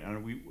absolutely brilliant.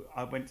 And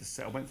I went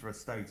through a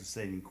stage of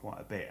seeing him quite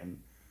a bit, and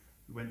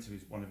we went to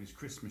one of his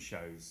Christmas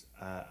shows,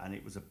 and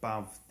it was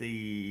above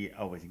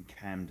it's in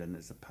Camden.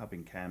 There's a pub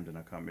in Camden,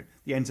 I can't remember.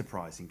 The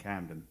Enterprise in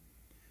Camden.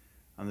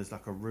 And there's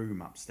like a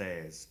room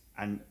upstairs.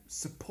 And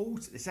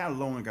it's how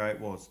long ago it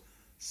was.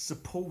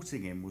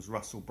 Supporting him was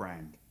Russell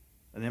Brand.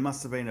 And there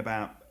must have been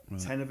about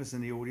 10 of us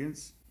in the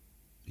audience.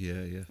 Yeah.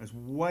 It was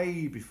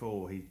way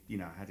before he,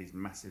 had his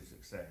massive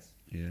success.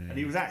 Yeah. And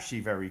he was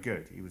actually very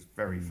good. He was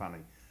very funny.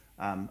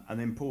 And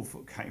then Paul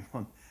Foote came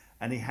on,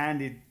 and he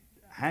handed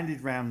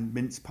round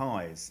mince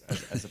pies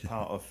as a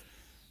part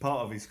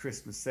of his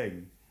Christmas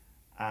thing,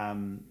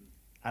 and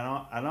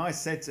I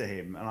said to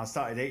him, and I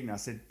started eating. I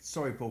said,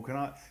 "Sorry, Paul, can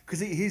I?" Because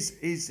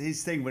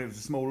his thing when it was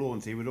a small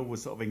audience, he would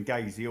always sort of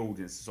engage the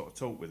audience to sort of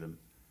talk with them.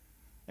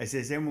 He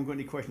says, "Has anyone got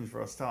any questions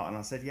for us start?" And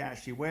I said, "Yeah,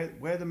 actually, where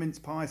are the mince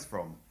pies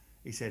from?"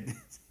 He said,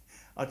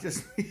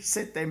 he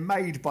said they're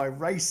made by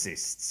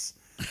racists,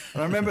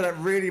 and I remember that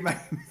really made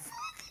me.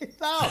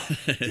 No,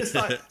 just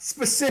like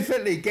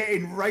specifically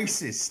getting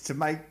racists to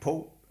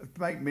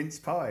make mince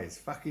pies.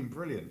 Fucking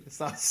brilliant.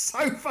 It's like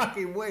so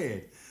fucking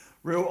weird.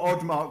 Real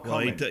odd mark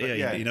comment.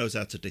 He knows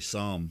how to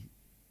disarm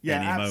any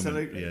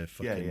absolutely. moment. Yeah,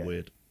 fucking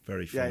weird.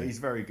 Very funny. Yeah, he's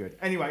very good.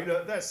 Anyway,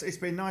 look, it's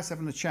been nice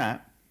having a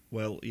chat.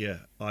 Well,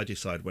 yeah, I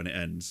decide when it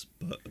ends.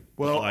 I've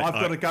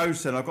got to go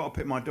soon. I've got to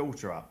pick my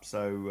daughter up.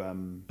 So,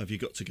 have you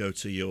got to go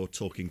to your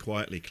Talking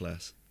Quietly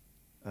class?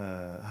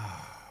 Okay.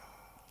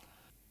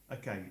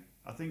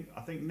 I think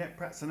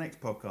perhaps the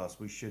next podcast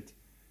we should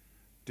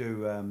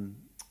do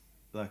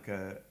like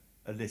a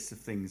list of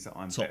things that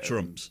I'm top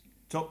trumps.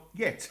 Top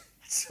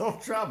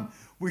trump.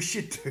 We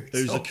should do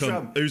Who's top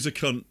trump. Who's a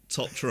cunt?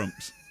 Top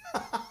trumps.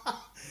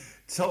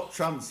 Top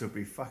trumps would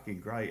be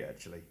fucking great.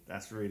 Actually,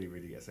 that's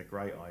a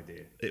great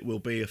idea. It will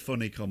be a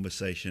funny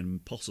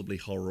conversation, possibly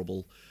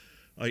horrible.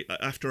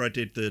 after I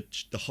did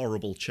the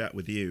horrible chat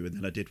with you, and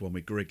then I did one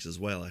with Griggs as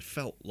well, I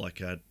felt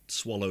like I'd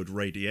swallowed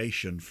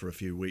radiation for a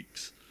few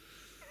weeks.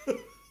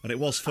 And it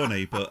was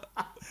funny, but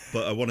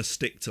I want to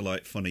stick to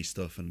like funny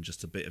stuff and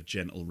just a bit of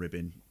gentle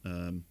ribbing.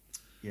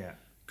 Yeah.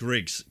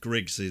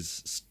 Griggs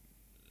is.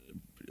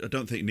 I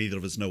don't think neither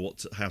of us know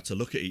how to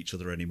look at each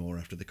other anymore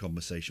after the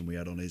conversation we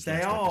had on his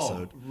last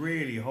episode. They are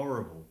really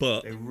horrible.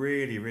 They're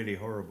really, really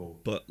horrible.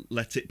 But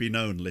let it be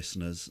known,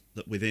 listeners,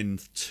 that within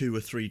 2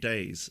 or 3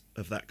 days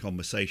of that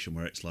conversation,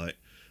 where it's like,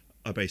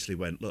 I basically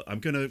went, look, I'm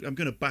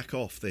gonna back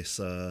off this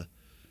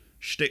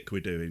shtick we're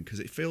doing, because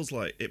it feels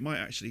like it might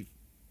actually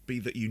be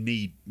that you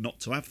need not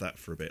to have that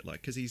for a bit,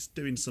 like, because he's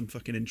doing some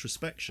fucking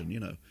introspection, you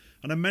know.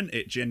 And I meant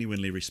it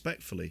genuinely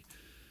respectfully.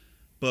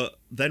 But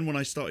then when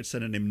I started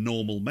sending him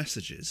normal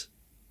messages,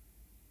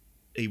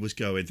 he was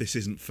going, "This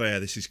isn't fair.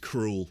 This is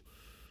cruel."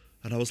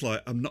 And I was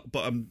like, "I'm not."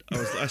 But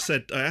I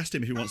asked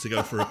him if he wants to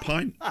go for a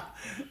pint,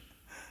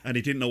 and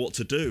he didn't know what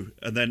to do.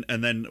 And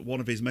then one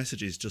of his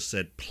messages just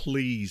said,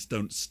 "Please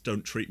don't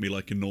treat me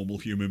like a normal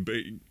human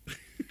being."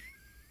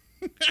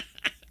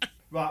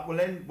 Right,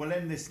 we'll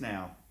end this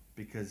now,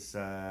 because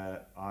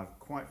I've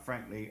quite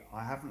frankly,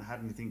 I haven't had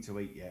anything to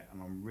eat yet,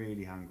 and I'm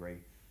really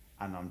hungry,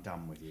 and I'm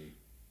done with you.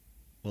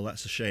 Well,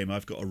 that's a shame.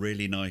 I've got a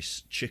really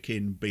nice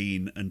chicken,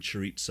 bean and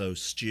chorizo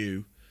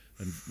stew,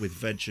 and with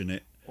veg in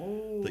it,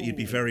 that you'd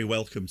be very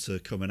welcome to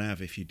come and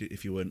have if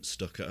you weren't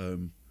stuck at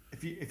home.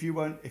 If you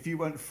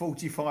weren't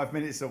 45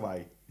 minutes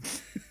away.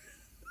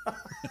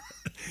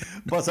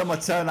 By the time I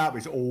turn up,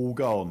 it's all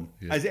gone.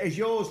 Yeah. Is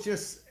yours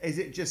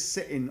just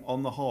sitting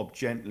on the hob,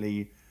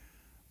 gently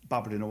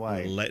bubbling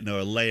away? A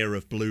layer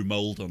of blue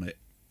mould on it.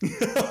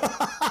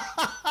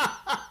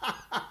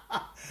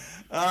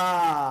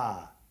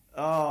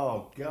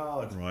 Oh,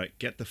 God. Right,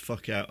 get the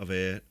fuck out of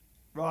here.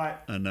 Right.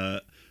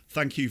 And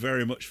thank you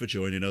very much for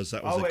joining us.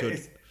 That was a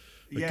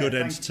good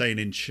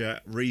entertaining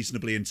chat.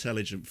 Reasonably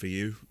intelligent for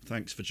you.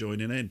 Thanks for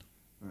joining in.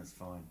 That's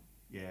fine.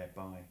 Yeah,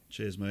 bye.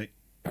 Cheers, mate.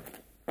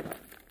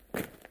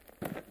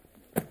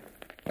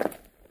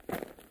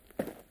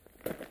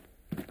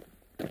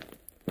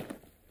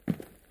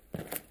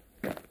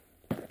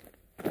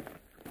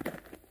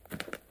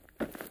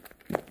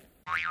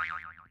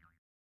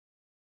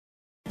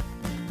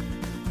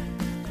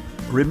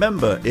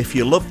 Remember, if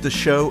you love the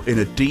show in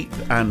a deep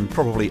and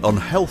probably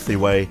unhealthy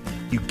way,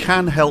 you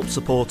can help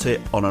support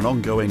it on an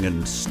ongoing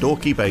and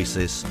stalky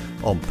basis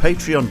on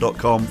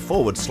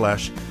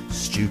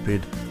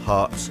patreon.com/Stupid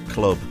Hearts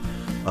Club.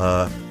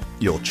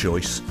 Your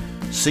choice.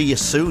 See you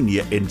soon,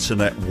 you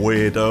internet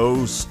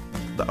weirdos.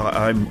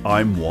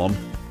 I'm one.